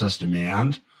there's excess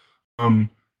demand,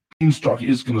 Beanstalk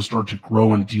is going to start to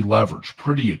grow and deleverage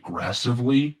pretty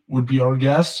aggressively, would be our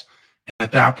guess. And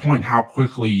at that point, how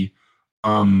quickly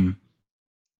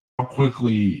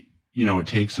it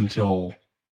takes until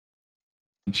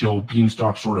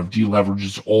Beanstalk sort of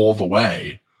deleverages all the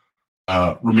way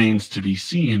remains to be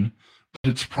seen. But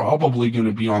it's probably going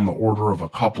to be on the order of a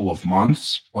couple of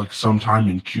months, like sometime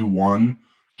in Q1,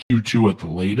 Q2 at the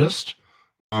latest.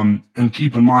 And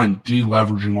keep in mind,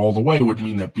 deleveraging all the way would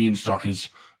mean that Beanstalk is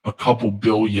a couple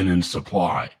billion in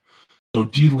supply. So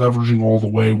deleveraging all the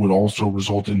way would also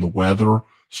result in the weather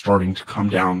starting to come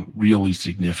down really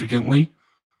significantly.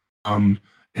 And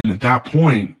at that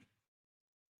point,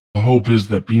 the hope is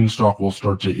that Beanstalk will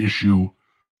start to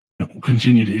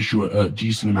continue to issue a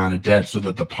decent amount of debt so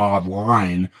that the pod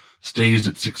line stays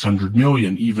at 600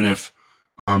 million, even if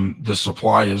the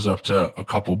supply is up to a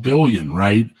couple billion,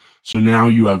 right? So now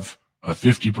you have a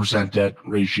 50% debt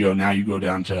ratio. Now you go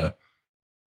down to,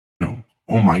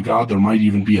 oh my God, there might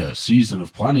even be a season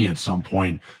of plenty at some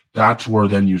point. That's where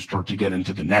then you start to get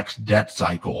into the next debt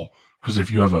cycle. Because if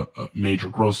you have a major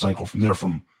growth cycle from there,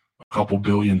 from a couple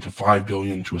billion to 5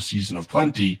 billion to a season of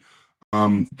plenty,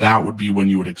 that would be when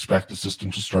you would expect the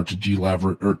system to start to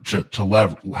delever or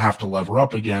have to lever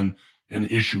up again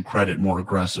and issue credit more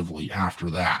aggressively after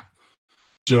that.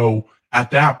 So at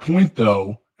that point,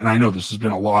 though, and I know this has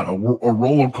been a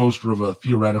roller coaster of a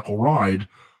theoretical ride,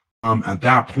 at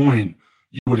that point,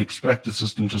 you would expect the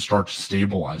system to start to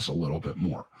stabilize a little bit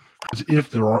more. Because if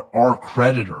there are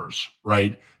creditors,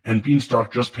 right, and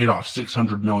Beanstalk just paid off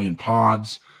 600 million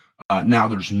pods, now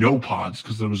there's no pods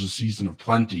because there was a season of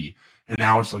plenty, and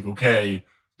now it's like, okay,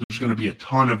 there's going to be a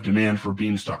ton of demand for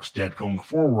Beanstalk's debt going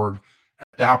forward.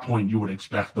 At that point, you would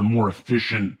expect the more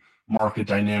efficient market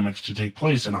dynamics to take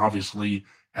place, and obviously,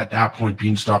 at that point,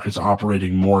 Beanstalk is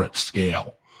operating more at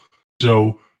scale.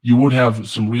 So you would have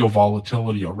some real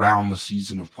volatility around the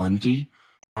season of plenty.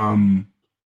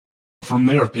 From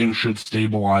there, things should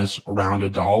stabilize around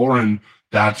 $1, and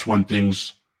that's when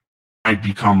things might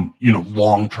become,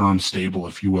 long-term stable,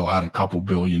 if you will, at a couple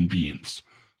billion beans.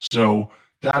 So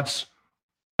that's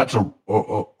a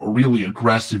really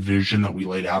aggressive vision that we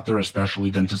laid out there, especially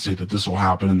then to say that this will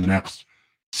happen in the next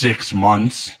 6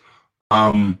 months.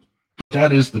 But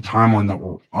that is the timeline that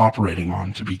we're operating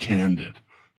on, to be candid.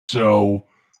 So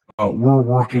we're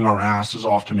working our asses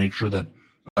off to make sure that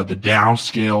the DAO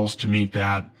scales to meet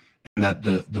that, and that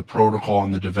the protocol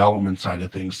and the development side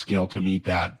of things scale to meet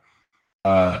that.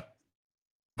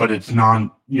 But it's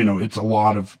not, there's a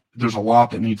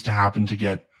lot that needs to happen to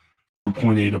get from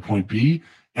point A to point B.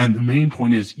 And the main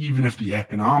point is, even if the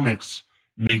economics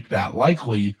make that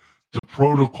likely, the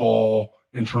protocol,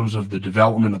 in terms of the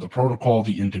development of the protocol,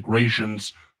 the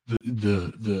integrations,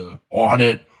 the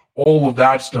audit, all of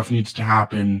that stuff needs to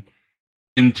happen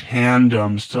in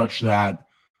tandem such that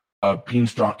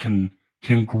Beanstalk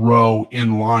can grow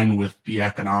in line with the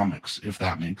economics, if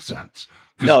that makes sense.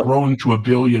 Because growing to $1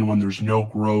 billion when there's no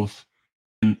growth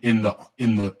in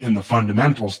the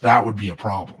fundamentals, that would be a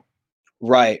problem.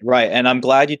 Right. And I'm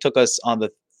glad you took us on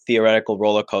the theoretical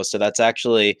roller coaster. That's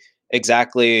actually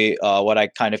exactly what I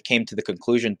kind of came to the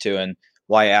conclusion to, and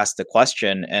why I asked the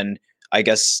question. And I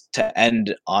guess to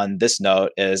end on this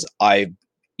note is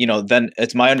then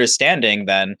it's my understanding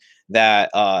then that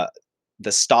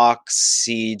the stocks,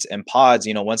 seeds, and pods,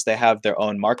 once they have their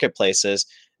own marketplaces,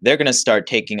 they're going to start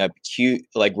taking up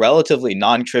relatively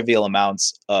non-trivial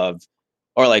amounts of,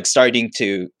 or like starting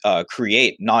to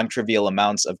create non-trivial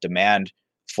amounts of demand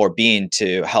for Bean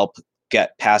to help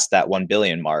get past that 1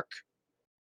 billion mark.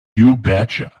 You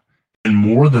betcha. And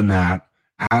more than that,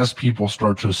 as people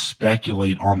start to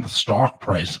speculate on the stock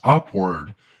price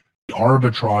upward, the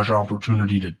arbitrage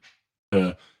opportunity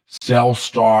to sell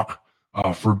stock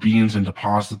for beans and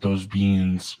deposit those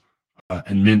beans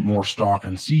and mint more stock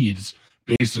and seeds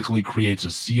basically creates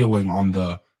a ceiling on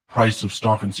the price of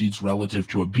stock and seeds relative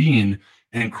to a bean,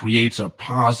 and creates a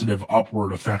positive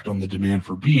upward effect on the demand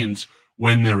for beans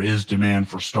when there is demand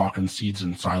for stock and seeds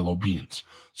and silo beans.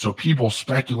 So people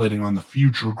speculating on the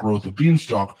future growth of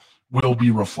Beanstalk will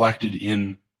be reflected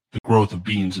in the growth of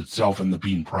beans itself and the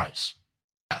bean price.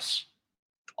 Yes.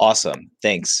 Awesome.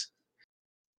 Thanks.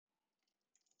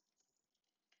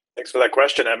 Thanks for that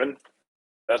question, Evan.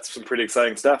 That's some pretty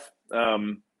exciting stuff.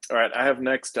 All right, I have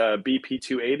next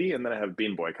BP280, and then I have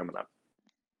Bean Boy coming up.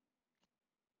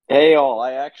 Hey all,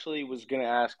 I actually was going to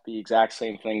ask the exact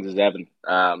same things as Evan.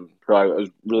 So I was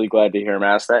really glad to hear him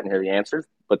ask that and hear the answers,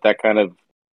 but that kind of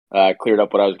cleared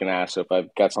up what I was going to ask. So if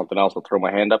I've got something else, I'll throw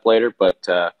my hand up later. But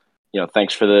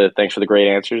thanks for the great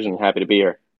answers, and happy to be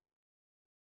here.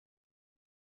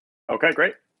 Okay,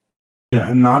 great. Yeah,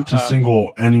 and not to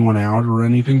single anyone out or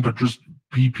anything, but just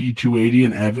BP280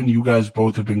 and Evan, you guys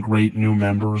both have been great new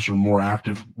members or more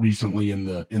active recently in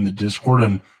the Discord,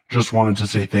 and just wanted to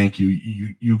say thank you.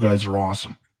 You guys are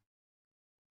awesome.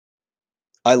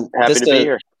 Happy to be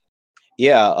here.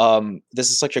 Yeah,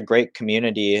 this is such a great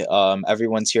community.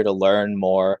 Everyone's here to learn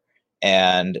more,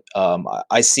 and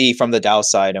I see from the DAO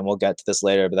side, and we'll get to this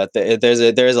later, but that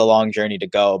there's a long journey to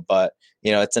go, but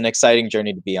it's an exciting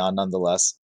journey to be on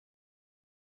nonetheless.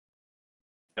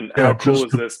 And how cool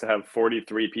is this to have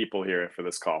 43 people here for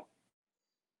this call?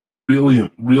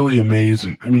 Really, really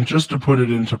amazing. I mean, just to put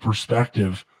it into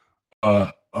perspective,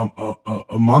 a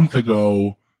month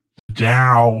ago,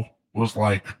 DAO was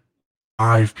like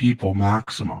 5 people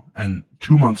maximum, and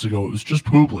 2 months ago it was just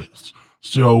Publius.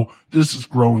 So this is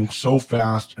growing so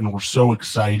fast, and we're so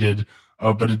excited.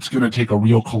 But it's going to take a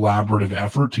real collaborative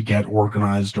effort to get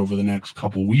organized over the next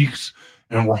couple weeks,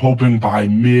 and we're hoping by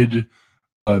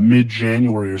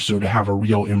mid-January or so to have a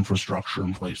real infrastructure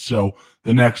in place. So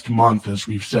the next month, as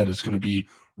we've said, is going to be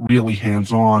really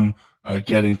hands-on,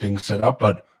 getting things set up.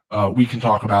 But we can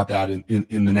talk about that in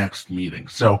the next meeting.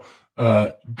 So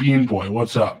Bean Boy,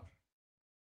 what's up?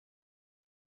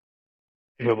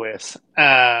 So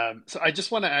I just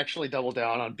want to actually double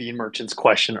down on Bean Merchant's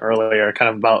question earlier, kind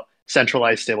of about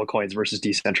centralized stablecoins versus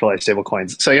decentralized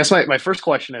stablecoins. So I guess my first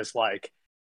question is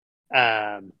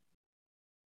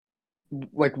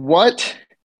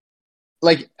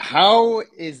how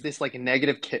is this like a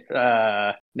negative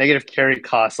carry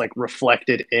cost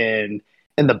reflected in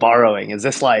the borrowing? Is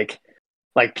this like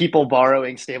people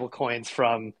borrowing stablecoins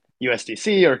from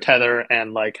USDC or Tether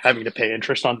and having to pay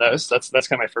interest on those? That's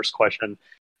kind of my first question.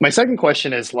 My second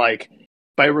question is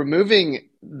by removing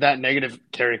that negative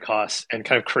carry cost and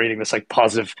kind of creating this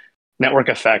positive network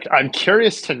effect, I'm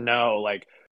curious to know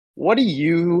what do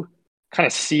you kind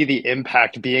of see the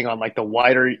impact being on the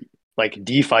wider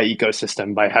DeFi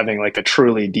ecosystem by having a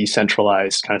truly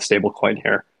decentralized kind of stablecoin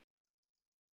here?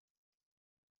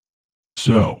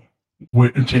 So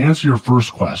to answer your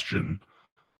first question,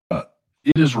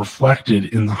 it is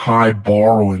reflected in the high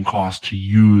borrowing cost to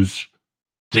use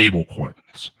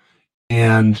stablecoins,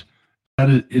 and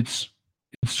it's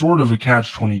sort of a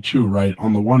catch-22, right?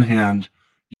 On the one hand,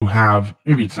 you have,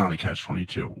 maybe it's not a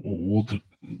catch-22.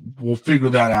 We'll figure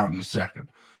that out in a second.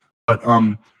 But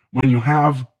when you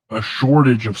have a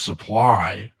shortage of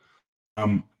supply,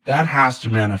 that has to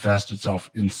manifest itself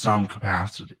in some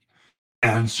capacity.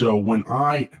 And so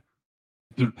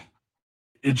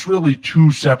it's really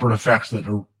two separate effects that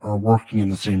are working in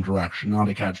the same direction, not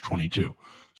a catch-22.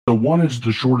 So one is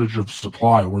the shortage of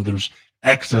supply, where there's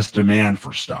excess demand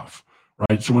for stuff,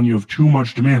 right? So when you have too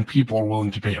much demand, people are willing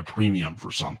to pay a premium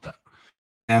for something.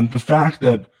 And the fact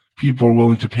that people are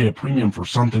willing to pay a premium for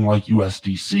something like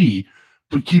USDC,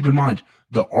 but keep in mind,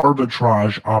 the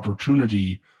arbitrage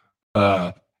opportunity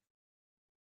where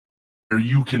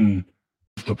you can,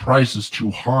 if the price is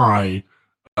too high,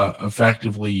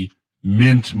 effectively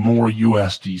mint more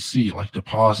USDC, like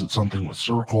deposit something with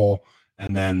Circle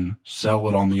and then sell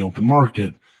it on the open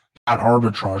market. That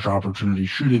arbitrage opportunity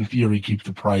should, in theory, keep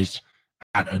the price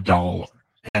at $1,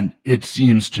 and it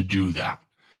seems to do that.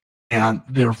 And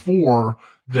therefore,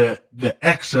 the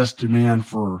excess demand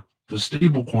for the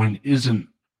stablecoin isn't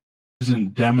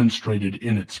demonstrated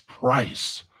in its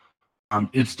price.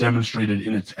 It's demonstrated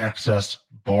in its excess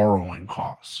borrowing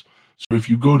costs. So if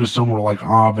you go to somewhere like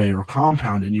Aave or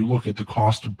Compound and you look at the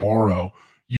cost to borrow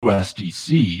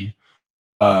USDC,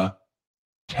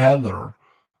 Tether,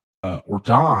 or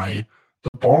DAI,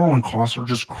 the borrowing costs are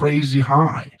just crazy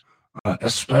high,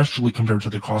 especially compared to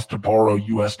the cost to borrow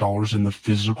US dollars in the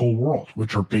physical world,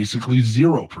 which are basically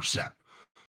 0%.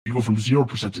 You go from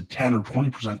 0% to 10 or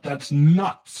 20%, that's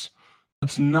nuts.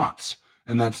 That's nuts.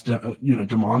 And that's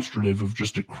demonstrative of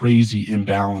just a crazy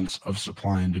imbalance of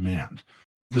supply and demand.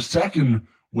 The second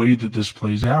way that this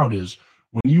plays out is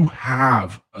when you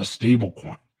have a stable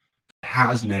coin that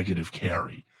has negative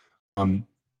carry,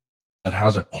 that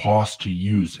has a cost to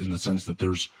use in the sense that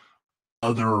there's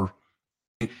other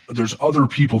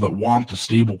people that want the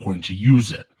stable coin to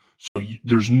use it. So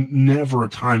there's never a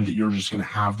time that you're just going to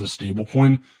have the stable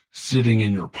coin sitting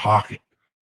in your pocket,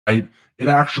 right? It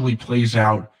actually plays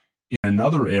out in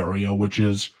another area, which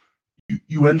is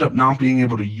you end up not being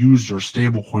able to use your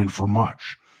stablecoin for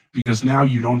much, because now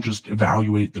you don't just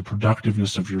evaluate the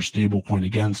productiveness of your stablecoin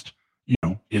against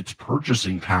its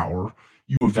purchasing power.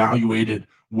 You evaluate it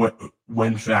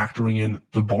when factoring in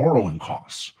the borrowing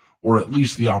costs, or at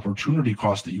least the opportunity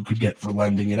cost that you could get for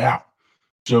lending it out.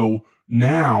 So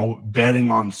now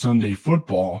betting on Sunday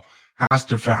football has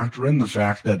to factor in the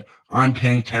fact that I'm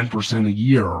paying 10% a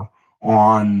year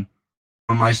on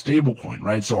my stablecoin,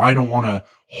 right? So I don't want to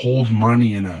hold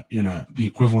money in the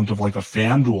equivalent of like a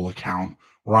FanDuel account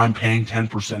where I'm paying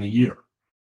 10% a year.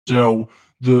 So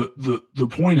the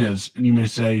point is, and you may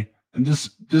say, and this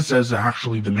is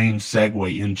actually the main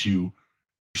segue into your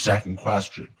second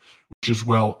question, which is,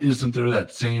 well, isn't there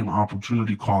that same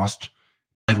opportunity cost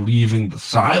by leaving the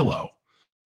silo?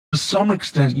 To some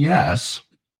extent, yes.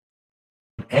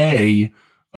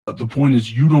 The point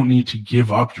is you don't need to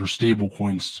give up your stable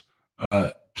coins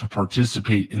to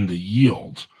participate in the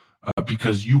yield,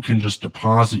 because you can just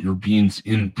deposit your beans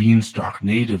in Beanstalk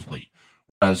natively,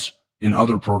 whereas in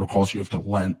other protocols you have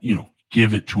to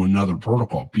give it to another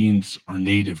protocol. Beans are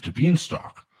native to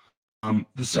Beanstalk.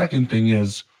 The second thing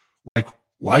is,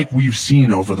 like we've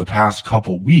seen over the past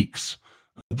couple weeks,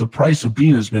 the price of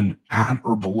bean has been at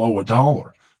or below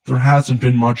 $1. There hasn't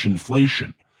been much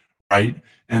inflation, right?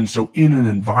 And so in an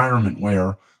environment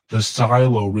where the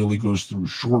silo really goes through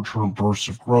short-term bursts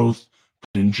of growth,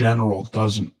 but in general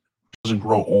doesn't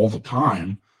grow all the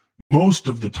time, most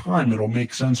of the time it'll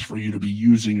make sense for you to be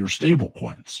using your stable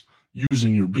coins,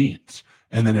 using your beans.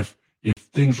 And then if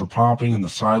things are popping and the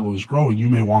silo is growing, you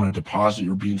may want to deposit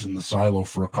your beans in the silo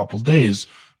for a couple days,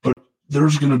 but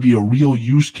there's going to be a real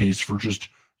use case for just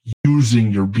using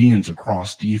your beans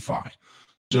across DeFi.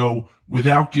 So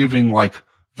without giving like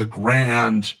the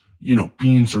grand,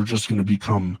 beans are just going to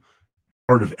become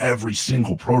part of every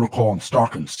single protocol and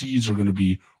stock and seeds are going to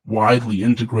be widely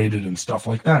integrated and stuff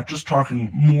like that, just talking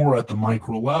more at the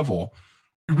micro level,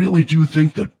 I really do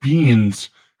think that beans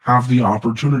have the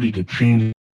opportunity to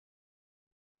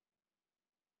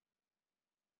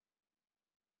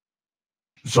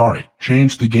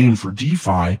change the game for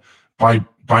DeFi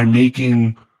by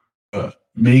making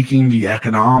the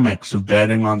economics of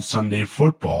betting on Sunday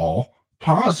football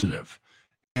positive.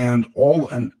 And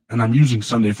I'm using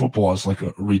Sunday football as like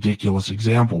a ridiculous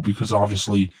example because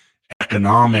obviously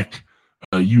economic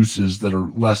uses that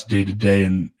are less day-to-day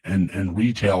and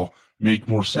retail make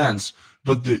more sense.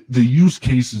 But the use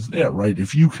case is there, right?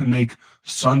 If you can make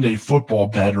Sunday football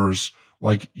bettors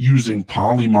like using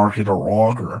Polymarket or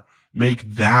Augur, make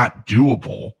that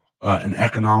doable and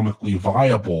economically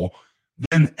viable,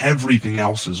 then everything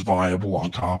else is viable on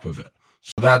top of it.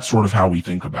 So that's sort of how we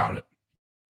think about it.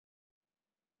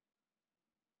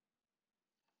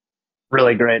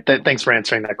 Really great. Thanks for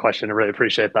answering that question. I really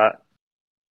appreciate that.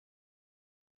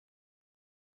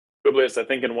 Publius, I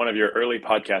think in one of your early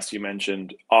podcasts, you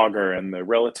mentioned Augur and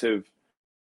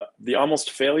the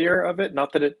almost failure of it.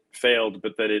 Not that it failed,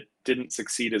 but that it didn't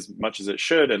succeed as much as it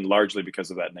should, and largely because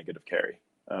of that negative carry.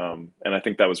 And I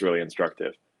think that was really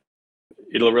instructive.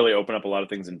 It'll really open up a lot of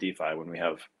things in DeFi when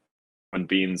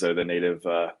beans are the native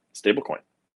stablecoin.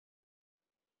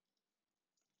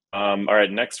 All right,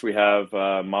 next we have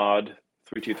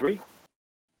Mod323.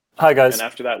 Hi, guys. And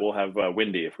after that, we'll have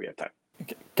Windy if we have time.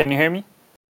 Can you hear me?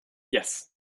 Yes.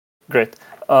 Great.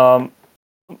 Hi,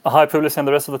 Publius and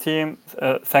the rest of the team.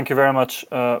 Thank you very much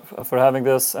for having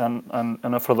this and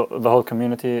for the whole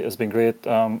community. It's been great.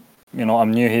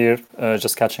 I'm new here,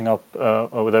 just catching up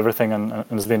with everything, and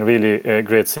it's been really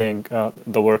great seeing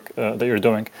the work that you're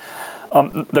doing.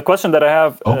 The question that I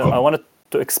have, I wanted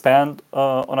to expand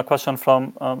on a question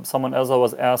from someone else that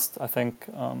was asked, I think,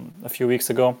 a few weeks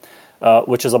ago,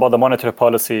 which is about the monetary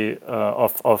policy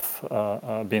of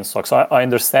Beanstalk. So I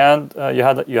understand you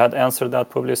had answered that,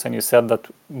 Publius, and you said that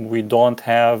we don't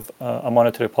have a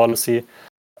monetary policy.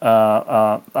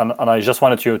 And I just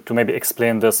wanted you to maybe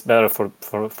explain this better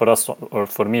for us or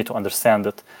for me to understand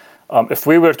it. If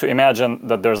we were to imagine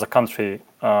that there's a country,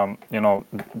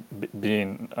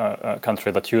 being a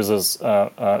country that uses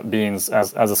beans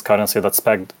as its currency that's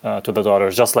pegged to the dollar,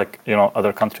 just like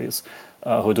other countries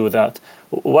who do that,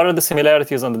 what are the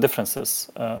similarities and the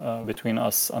differences between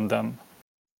us and them?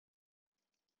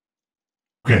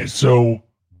 Okay, so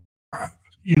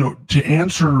to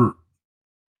answer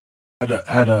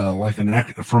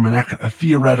from a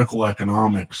theoretical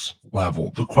economics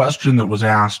level, the question that was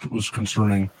asked was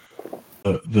concerning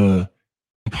the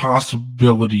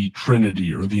impossibility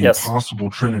trinity, or the impossible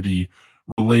trinity,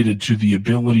 related to the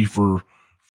ability for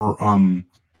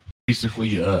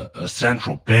basically a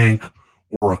central bank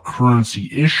or a currency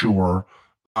issuer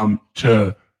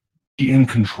to be in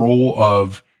control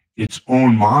of its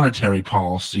own monetary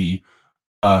policy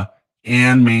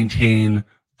and maintain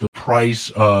the price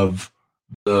of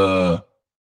the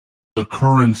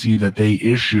currency that they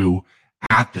issue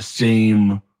at the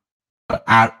same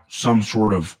at some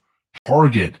sort of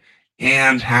target,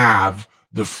 and have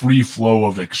the free flow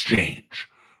of exchange,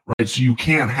 right? So you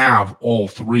can't have all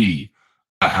three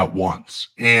at once.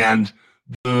 And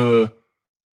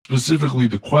specifically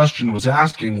the question was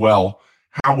asking, well,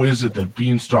 how is it that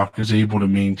Beanstalk is able to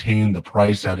maintain the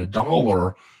price at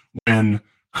 $1 when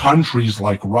countries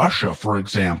like Russia, for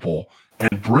example,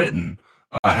 and Britain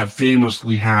have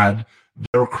famously had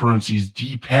their currencies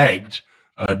depegged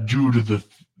due to the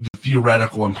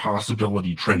theoretical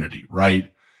impossibility trinity,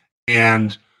 right?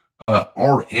 And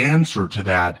our answer to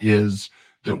that is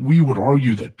that we would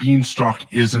argue that Beanstalk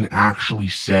isn't actually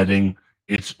setting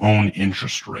its own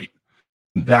interest rate.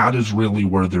 That is really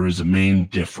where there is a main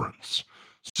difference.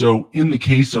 So in the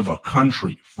case of a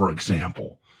country, for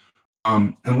example,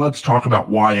 and let's talk about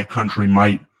why a country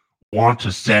might want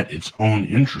to set its own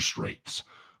interest rates.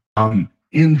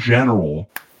 In general,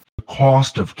 the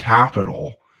cost of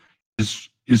capital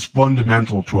is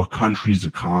fundamental to a country's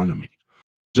economy.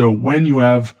 So when you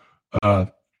have a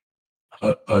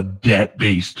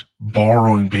debt-based,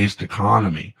 borrowing-based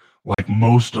economy, like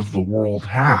most of the world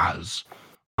has,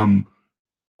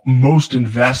 most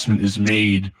investment is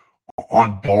made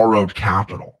on borrowed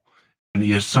capital. And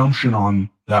the assumption on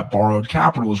that borrowed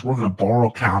capital is we're going to borrow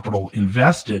capital,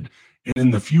 invest it, and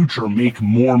in the future make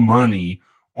more money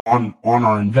on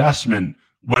our investment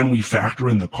when we factor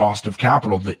in the cost of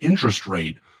capital, the interest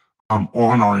rate on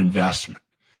our investment.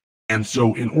 And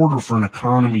so in order for an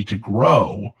economy to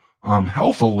grow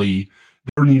healthily,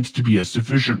 there needs to be a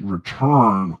sufficient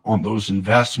return on those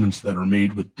investments that are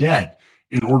made with debt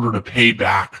in order to pay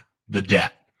back the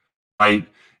debt, right?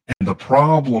 And the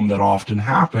problem that often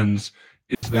happens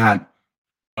is that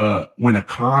when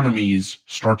economies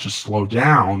start to slow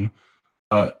down,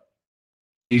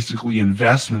 basically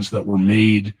investments that were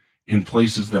made in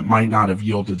places that might not have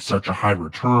yielded such a high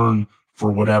return for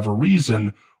whatever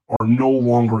reason are no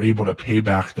longer able to pay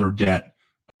back their debt,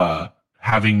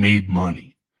 having made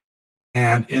money.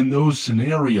 And in those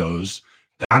scenarios,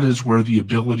 that is where the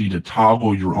ability to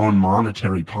toggle your own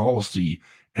monetary policy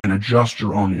and adjust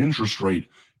your own interest rate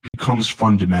becomes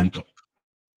fundamental.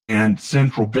 And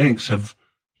central banks have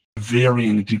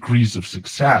varying degrees of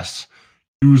success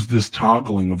use this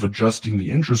toggling of adjusting the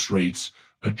interest rates,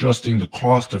 adjusting the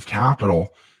cost of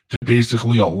capital to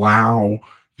basically allow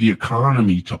the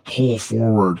economy to pull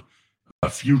forward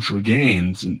future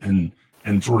gains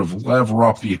and sort of lever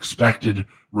up the expected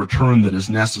return that is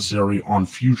necessary on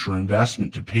future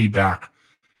investment to pay back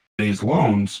today's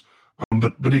loans.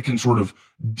 But it can sort of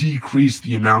decrease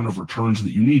the amount of returns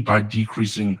that you need by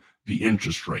decreasing the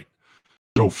interest rate.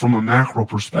 So from a macro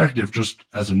perspective, just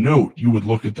as a note, you would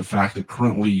look at the fact that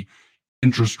currently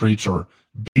interest rates are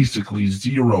basically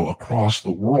zero across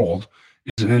the world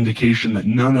is an indication that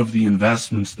none of the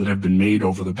investments that have been made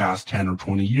over the past 10 or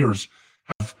 20 years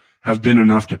have been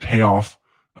enough to pay off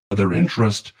their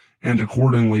interest. And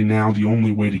accordingly, now the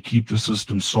only way to keep the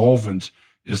system solvent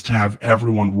is to have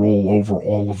everyone roll over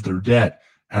all of their debt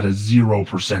at a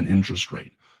 0% interest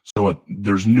rate. So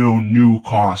there's no new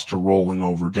cost to rolling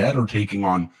over debt or taking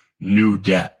on new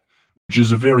debt, which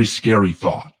is a very scary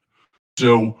thought.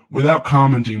 So without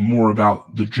commenting more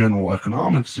about the general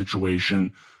economic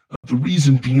situation, the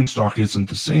reason Beanstalk isn't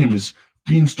the same is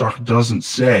Beanstalk doesn't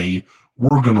say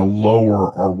we're going to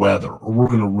lower our weather or we're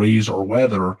going to raise our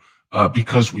weather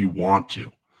because we want to.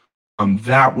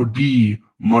 That would be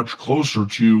much closer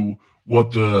to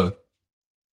what the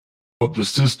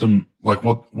system, like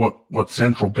what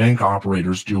central bank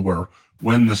operators do, where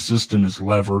when the system is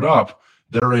levered up,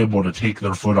 they're able to take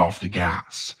their foot off the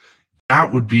gas.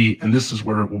 That would be, and this is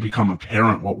where it will become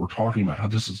apparent what we're talking about, how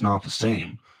this is not the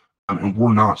same. And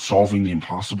we're not solving the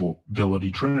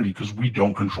impossibility trinity because we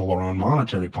don't control our own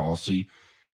monetary policy.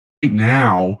 Right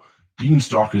now,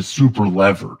 Beanstalk is super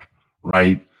levered,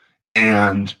 right?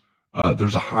 And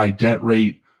there's a high debt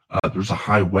rate, there's a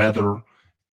high weather.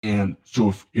 And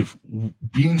so if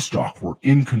Beanstalk were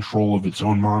in control of its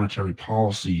own monetary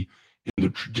policy in the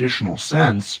traditional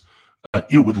sense,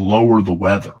 it would lower the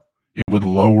weather. It would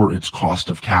lower its cost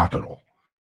of capital.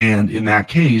 And in that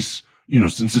case,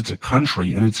 since it's a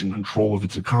country and it's in control of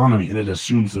its economy and it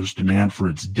assumes there's demand for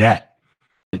its debt,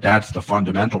 that's the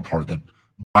fundamental part that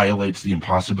violates the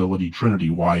impossibility trinity.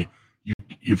 Why,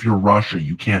 if you're Russia,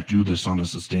 you can't do this on a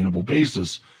sustainable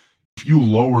basis. If you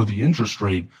lower the interest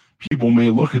rate, people may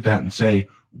look at that and say,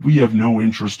 we have no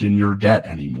interest in your debt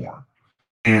anymore.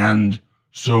 And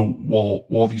so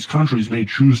while these countries may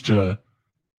choose to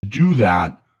do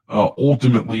that,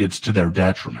 ultimately it's to their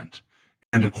detriment.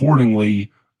 And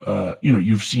accordingly,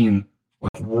 you've seen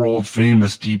like world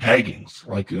famous depeggings,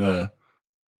 like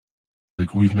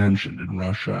we've mentioned in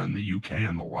Russia and the UK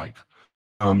and the like.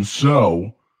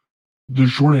 So the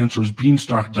short answer is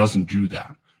Beanstalk doesn't do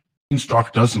that.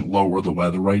 Beanstalk doesn't lower the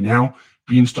weather right now.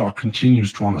 Beanstalk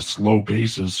continues to, on a slow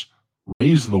basis,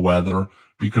 raise the weather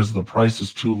because the price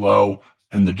is too low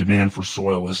and the demand for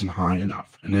soil isn't high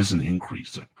enough and isn't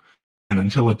increasing. And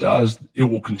until it does, it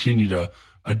will continue to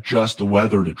adjust the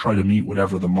weather to try to meet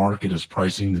whatever the market is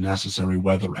pricing the necessary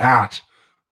weather at,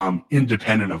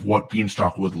 independent of what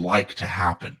Beanstalk would like to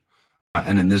happen.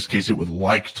 And in this case, it would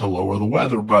like to lower the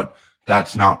weather, but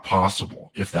that's not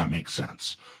possible, if that makes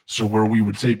sense. So where we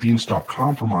would say Beanstalk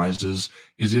compromises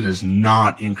is it is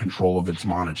not in control of its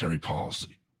monetary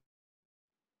policy.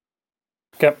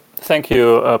 Okay, thank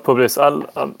you, Publius.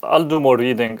 I'll do more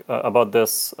reading about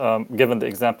this, given the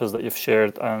examples that you've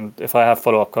shared, and if I have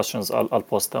follow-up questions, I'll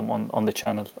post them on the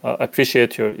channel. I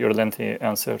appreciate your lengthy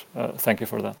answer. Thank you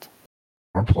for that.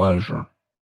 Our pleasure.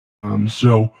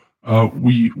 So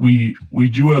we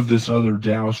do have this other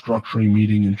DAO structuring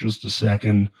meeting in just a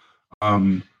second.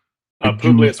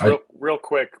 Publius, real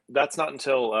quick, that's not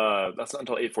until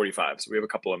 8:45, so we have a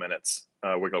couple of minutes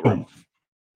wiggle room.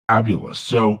 Fabulous.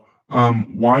 So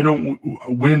why don't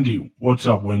Wendy? What's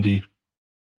up, Wendy?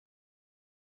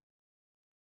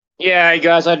 Yeah, hey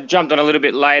guys, I jumped on a little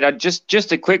bit later.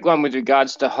 Just a quick one with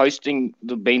regards to hosting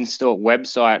the Beanstalk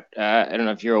website. I don't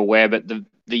know if you're aware, but the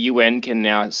UN can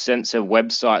now censor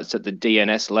websites at the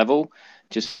DNS level.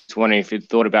 Just wondering if you'd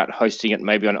thought about hosting it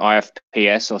maybe on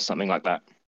IFPS or something like that.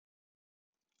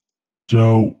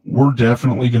 So we're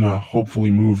definitely going to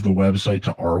hopefully move the website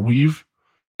to Arweave,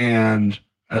 and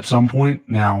at some point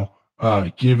now,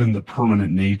 given the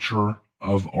permanent nature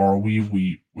of Arweave,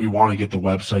 we want to get the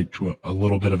website to a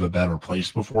little bit of a better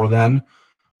place before then.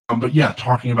 But yeah,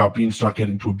 talking about Beanstalk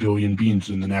getting to 1 billion beans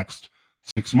in the next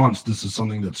 6 months, this is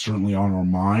something that's certainly on our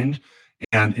mind.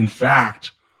 And in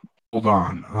fact, hold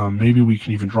on, maybe we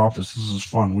can even drop this. This is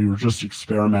fun. We were just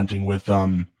experimenting with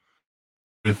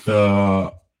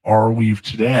Arweave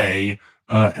today,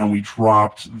 and we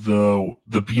dropped the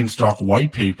Beanstalk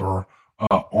white paper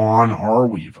on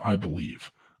Arweave, I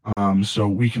believe. So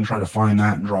we can try to find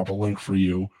that and drop a link for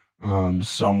you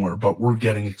somewhere. But we're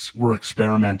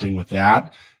experimenting with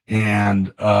that,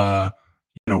 and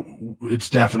it's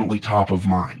definitely top of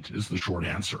mind is the short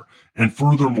answer. And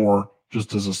furthermore,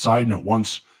 just as a side note,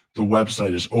 once the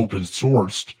website is open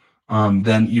sourced,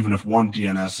 then even if one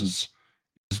DNS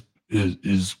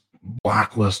is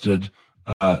blacklisted,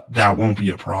 that won't be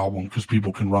a problem because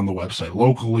people can run the website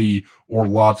locally, or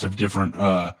lots of different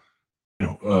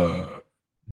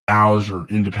DAOs or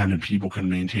independent people can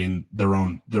maintain their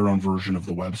own version of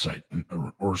the website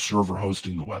or server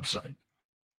hosting the website.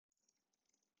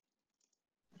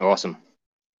 Awesome.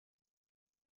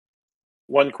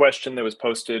 One question that was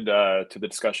posted to the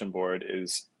discussion board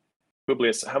is,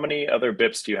 Publius, how many other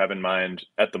BIPs do you have in mind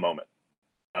at the moment?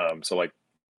 So like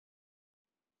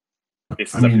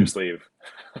aces up your sleeve.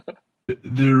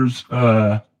 There's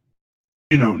not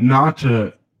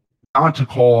to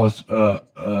call us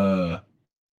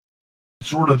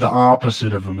sort of the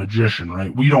opposite of a magician,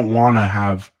 right? We don't want to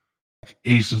have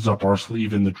aces up our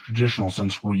sleeve in the traditional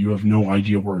sense where you have no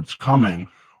idea where it's coming.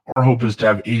 Our hope is to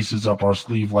have aces up our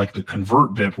sleeve like the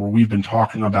convert BIP, where we've been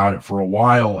talking about it for a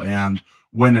while and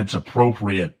when it's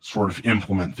appropriate, sort of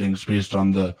implement things based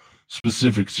on the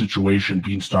specific situation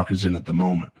Beanstalk is in at the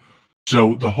moment.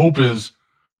 So the hope is,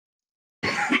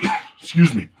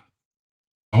 excuse me,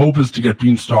 the hope is to get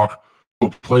Beanstalk to a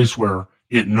place where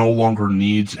it no longer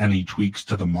needs any tweaks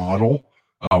to the model.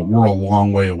 We're a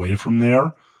long way away from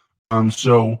there.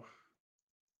 So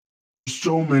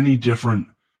many different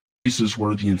places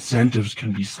where the incentives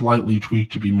can be slightly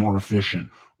tweaked to be more efficient,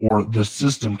 or the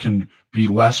system can be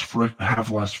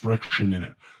have less friction in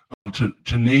it.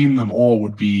 To name them all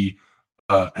would be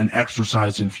an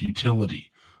exercise in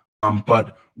futility.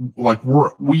 But like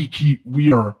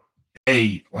we are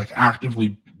like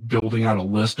actively building out a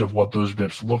list of what those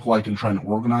BIPs look like and trying to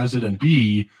organize it, and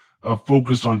B,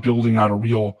 focused on building out a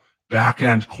real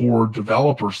back-end core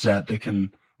developer set that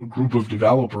can a group of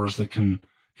developers that can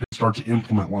start to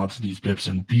implement lots of these BIPs.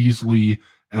 And Beasley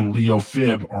and Leo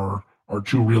Fib are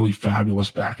two really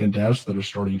fabulous back-end devs that are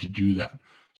starting to do that.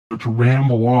 So to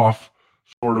ramble off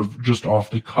sort of just off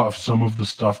the cuff some of the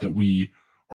stuff that we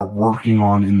are working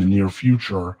on in the near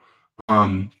future,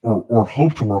 or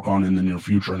hope to work on in the near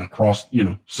future, and across,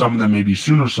 some of them may be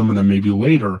sooner, some of them may be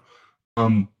later.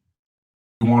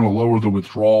 We want to lower the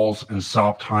withdrawals and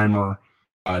SOP timer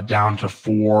down to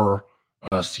 4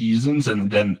 seasons,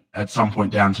 and then at some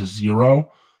point down to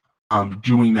 0.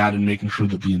 Doing that and making sure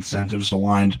that the incentives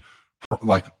aligned,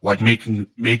 like making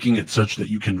it such that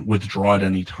you can withdraw at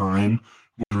any time,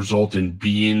 would result in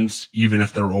beans, even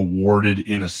if they're awarded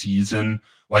in a season,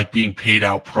 like being paid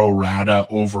out pro rata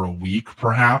over a week,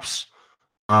 perhaps.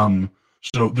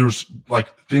 So there's like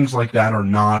things like that are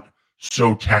not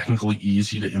so technically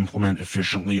easy to implement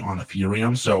efficiently on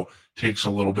Ethereum. So it takes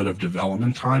a little bit of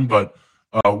development time, but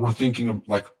we're thinking of,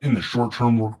 like, in the short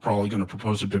term, we're probably going to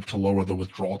propose a BIP to lower the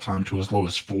withdrawal time to as low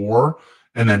as 4,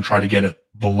 and then try to get it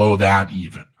below that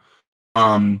even.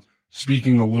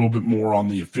 Speaking a little bit more on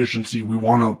the efficiency, we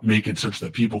want to make it such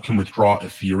that people can withdraw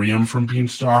Ethereum from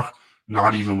Beanstalk,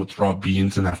 not even withdraw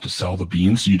beans and have to sell the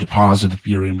beans. So you deposit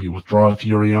Ethereum, you withdraw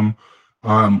Ethereum.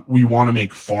 We want to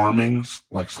make farming,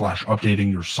 like /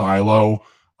 updating your silo,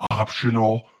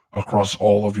 optional across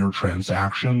all of your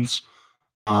transactions.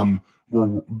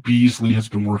 Where Beasley has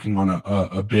been working on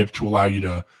a BIP to allow you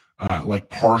to like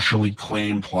partially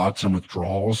claim plots and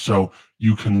withdrawals, so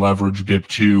you can leverage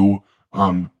BIP2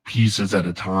 pieces at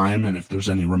a time, and if there's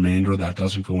any remainder, that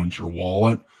doesn't go into your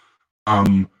wallet.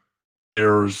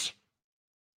 There's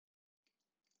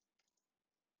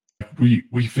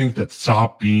we think that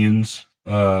SOP beans,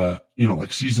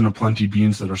 like Season of Plenty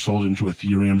beans that are sold into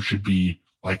Ethereum should be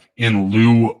like in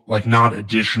lieu, like not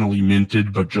additionally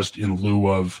minted, but just in lieu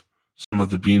of some of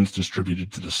the beans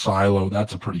distributed to the silo.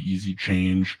 That's a pretty easy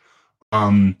change.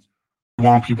 We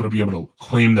want people to be able to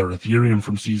claim their Ethereum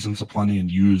from Seasons of Plenty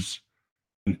and use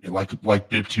like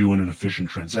BIP2 in an efficient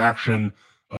transaction.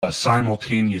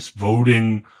 Simultaneous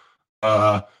voting.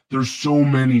 There's so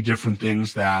many different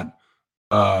things that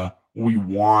we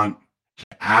want to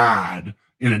add,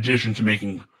 in addition to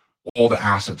making all the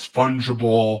assets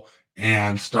fungible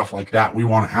and stuff like that. We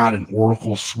want to add an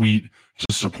Oracle suite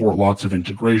to support lots of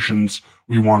integrations.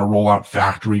 We want to roll out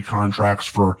factory contracts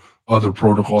for other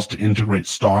protocols to integrate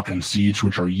stock and seeds,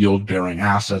 which are yield-bearing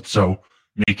assets. So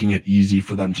making it easy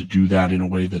for them to do that in a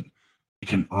way that they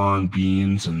can earn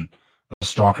beans and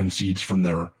stock and seeds from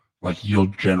their like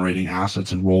yield-generating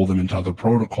assets and roll them into other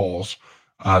protocols.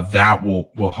 That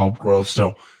will help growth.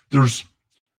 So there's,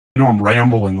 I'm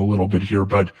rambling a little bit here,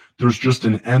 but there's just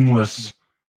an endless,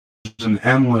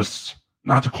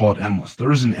 not to call it endless,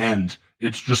 there is an end.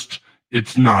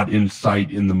 It's not in sight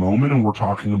in the moment. And we're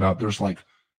talking about there's like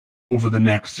over the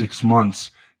next 6 months,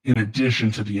 in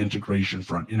addition to the integration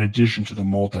front, in addition to the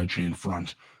multi-chain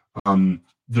front,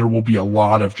 there will be a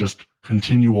lot of just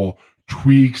continual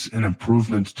tweaks and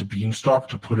improvements to Beanstalk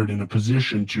to put it in a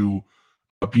position to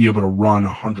be able to run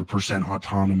 100%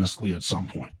 autonomously at some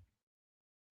point.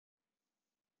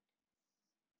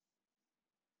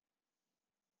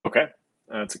 Okay,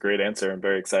 that's a great answer and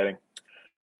very exciting.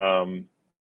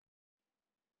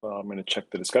 Well, I'm going to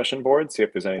check the discussion board, see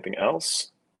if there's anything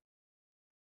else.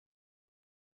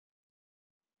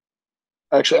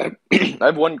 Actually, I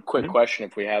have one quick question.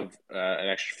 If we have an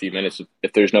extra few minutes,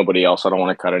 if there's nobody else, I don't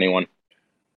want to cut anyone.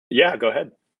 Yeah, go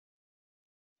ahead.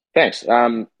 Thanks.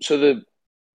 So the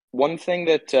one thing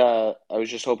that I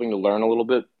was just hoping to learn a little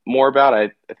bit more about, I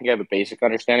think I have a basic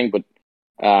understanding, but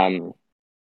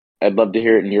I'd love to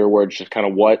hear it in your words, just kind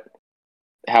of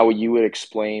how you would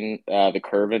explain the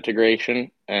curve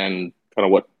integration and kind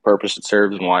of what purpose it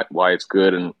serves and why it's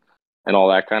good and all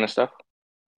that kind of stuff.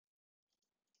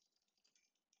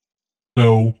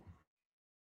 So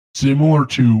similar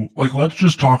to, like, let's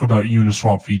just talk about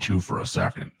Uniswap v2 for a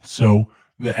second. So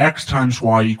the x times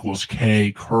y equals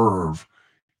k curve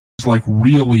is like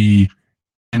really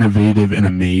innovative and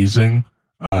amazing,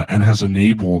 and has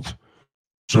enabled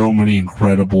so many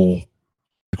incredible,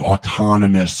 like,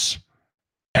 autonomous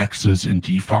x's in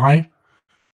DeFi.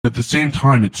 At the same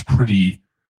time, it's pretty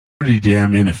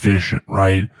damn inefficient,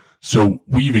 right? So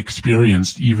we've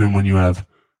experienced, even when you have,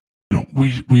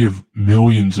 we have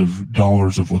millions of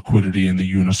dollars of liquidity in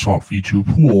the Uniswap v2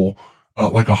 pool,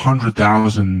 like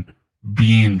 100,000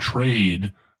 bean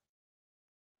trade.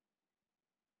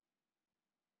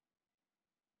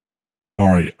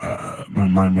 Sorry,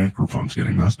 my microphone's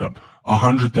getting messed up.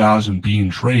 100,000 bean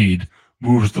trade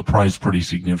moves the price pretty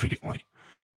significantly.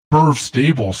 Curve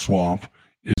stable swap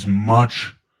is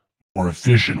much more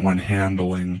efficient when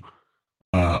handling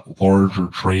larger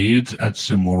trades at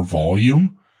similar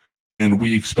volume, and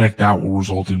we expect that will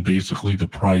result in basically the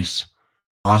price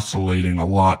oscillating a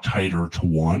lot tighter to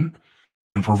 1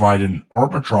 and provide an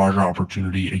arbitrage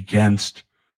opportunity against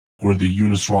where the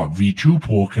Uniswap v2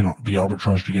 pool can be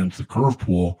arbitraged against the Curve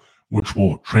pool, which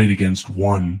will trade against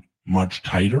 1 much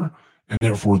tighter, and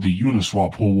therefore the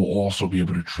Uniswap pool will also be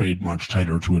able to trade much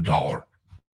tighter to $1.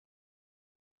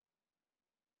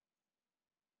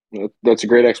 That's a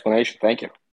great explanation. Thank you.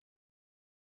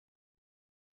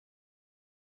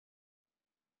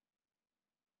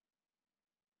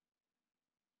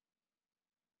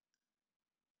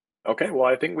 Okay, well,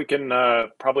 I think we can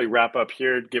probably wrap up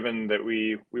here, given that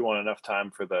we want enough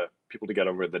time for the people to get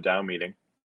over the DAO meeting.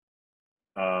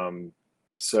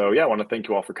 So yeah, I want to thank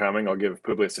you all for coming. I'll give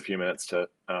Publius a few minutes to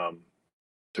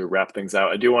wrap things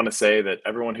out. I do want to say that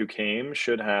everyone who came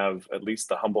should have at least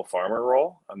the Humble Farmer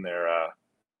role on their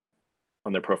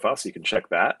profile, so you can check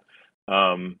that.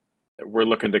 We're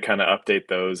looking to kind of update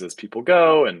those as people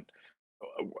go and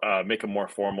make a more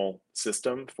formal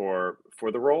system for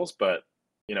the roles, but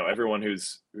everyone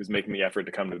who's making the effort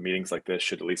to come to meetings like this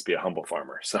should at least be a Humble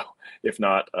Farmer. So if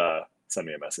not, send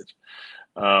me a message.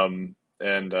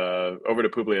 And over to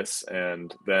Publius,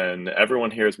 and then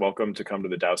everyone here is welcome to come to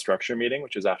the DAO structure meeting,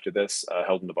 which is after this,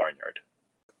 held in the barnyard.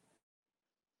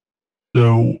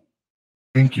 So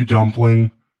thank you,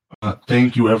 Dumpling.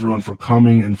 Thank you, everyone, for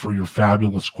coming and for your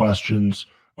fabulous questions.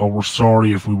 We're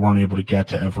sorry if we weren't able to get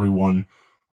to everyone.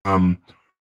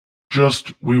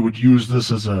 We would use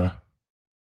this as a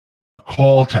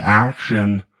call to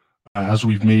action, as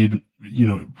we've made,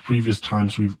 previous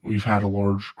times we've had a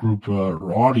large group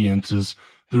or audiences.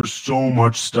 There's so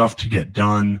much stuff to get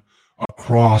done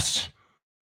across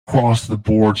the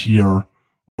board here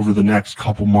over the next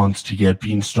couple months to get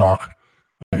Beanstalk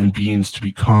and Beans to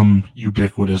become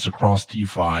ubiquitous across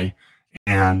DeFi,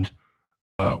 and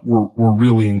we're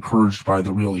really encouraged by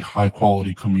the really high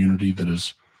quality community that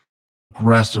is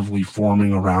aggressively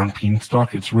forming around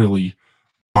Beanstalk. It's really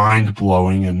mind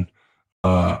blowing, and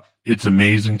it's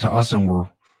amazing to us, and we're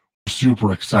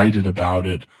super excited about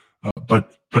it.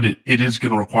 But it is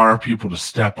going to require people to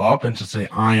step up and to say,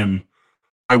 I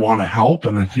want to help,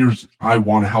 and I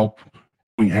want to help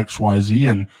doing X, Y, Z.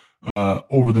 And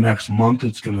over the next month,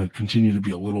 it's going to continue to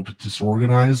be a little bit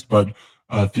disorganized, but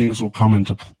things will come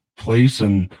into place,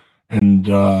 and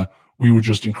we would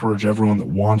just encourage everyone that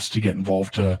wants to get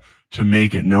involved to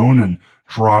make it known and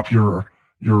drop your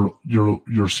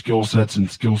skill sets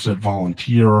and skill set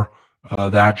volunteer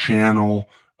that channel.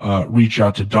 Reach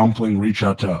out to Dumpling, reach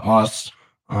out to us,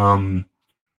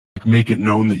 make it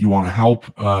known that you want to help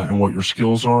and what your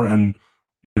skills are, and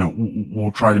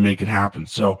we'll try to make it happen.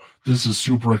 So this is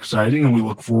super exciting, and we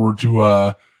look forward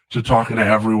to talking to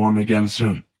everyone again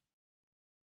soon.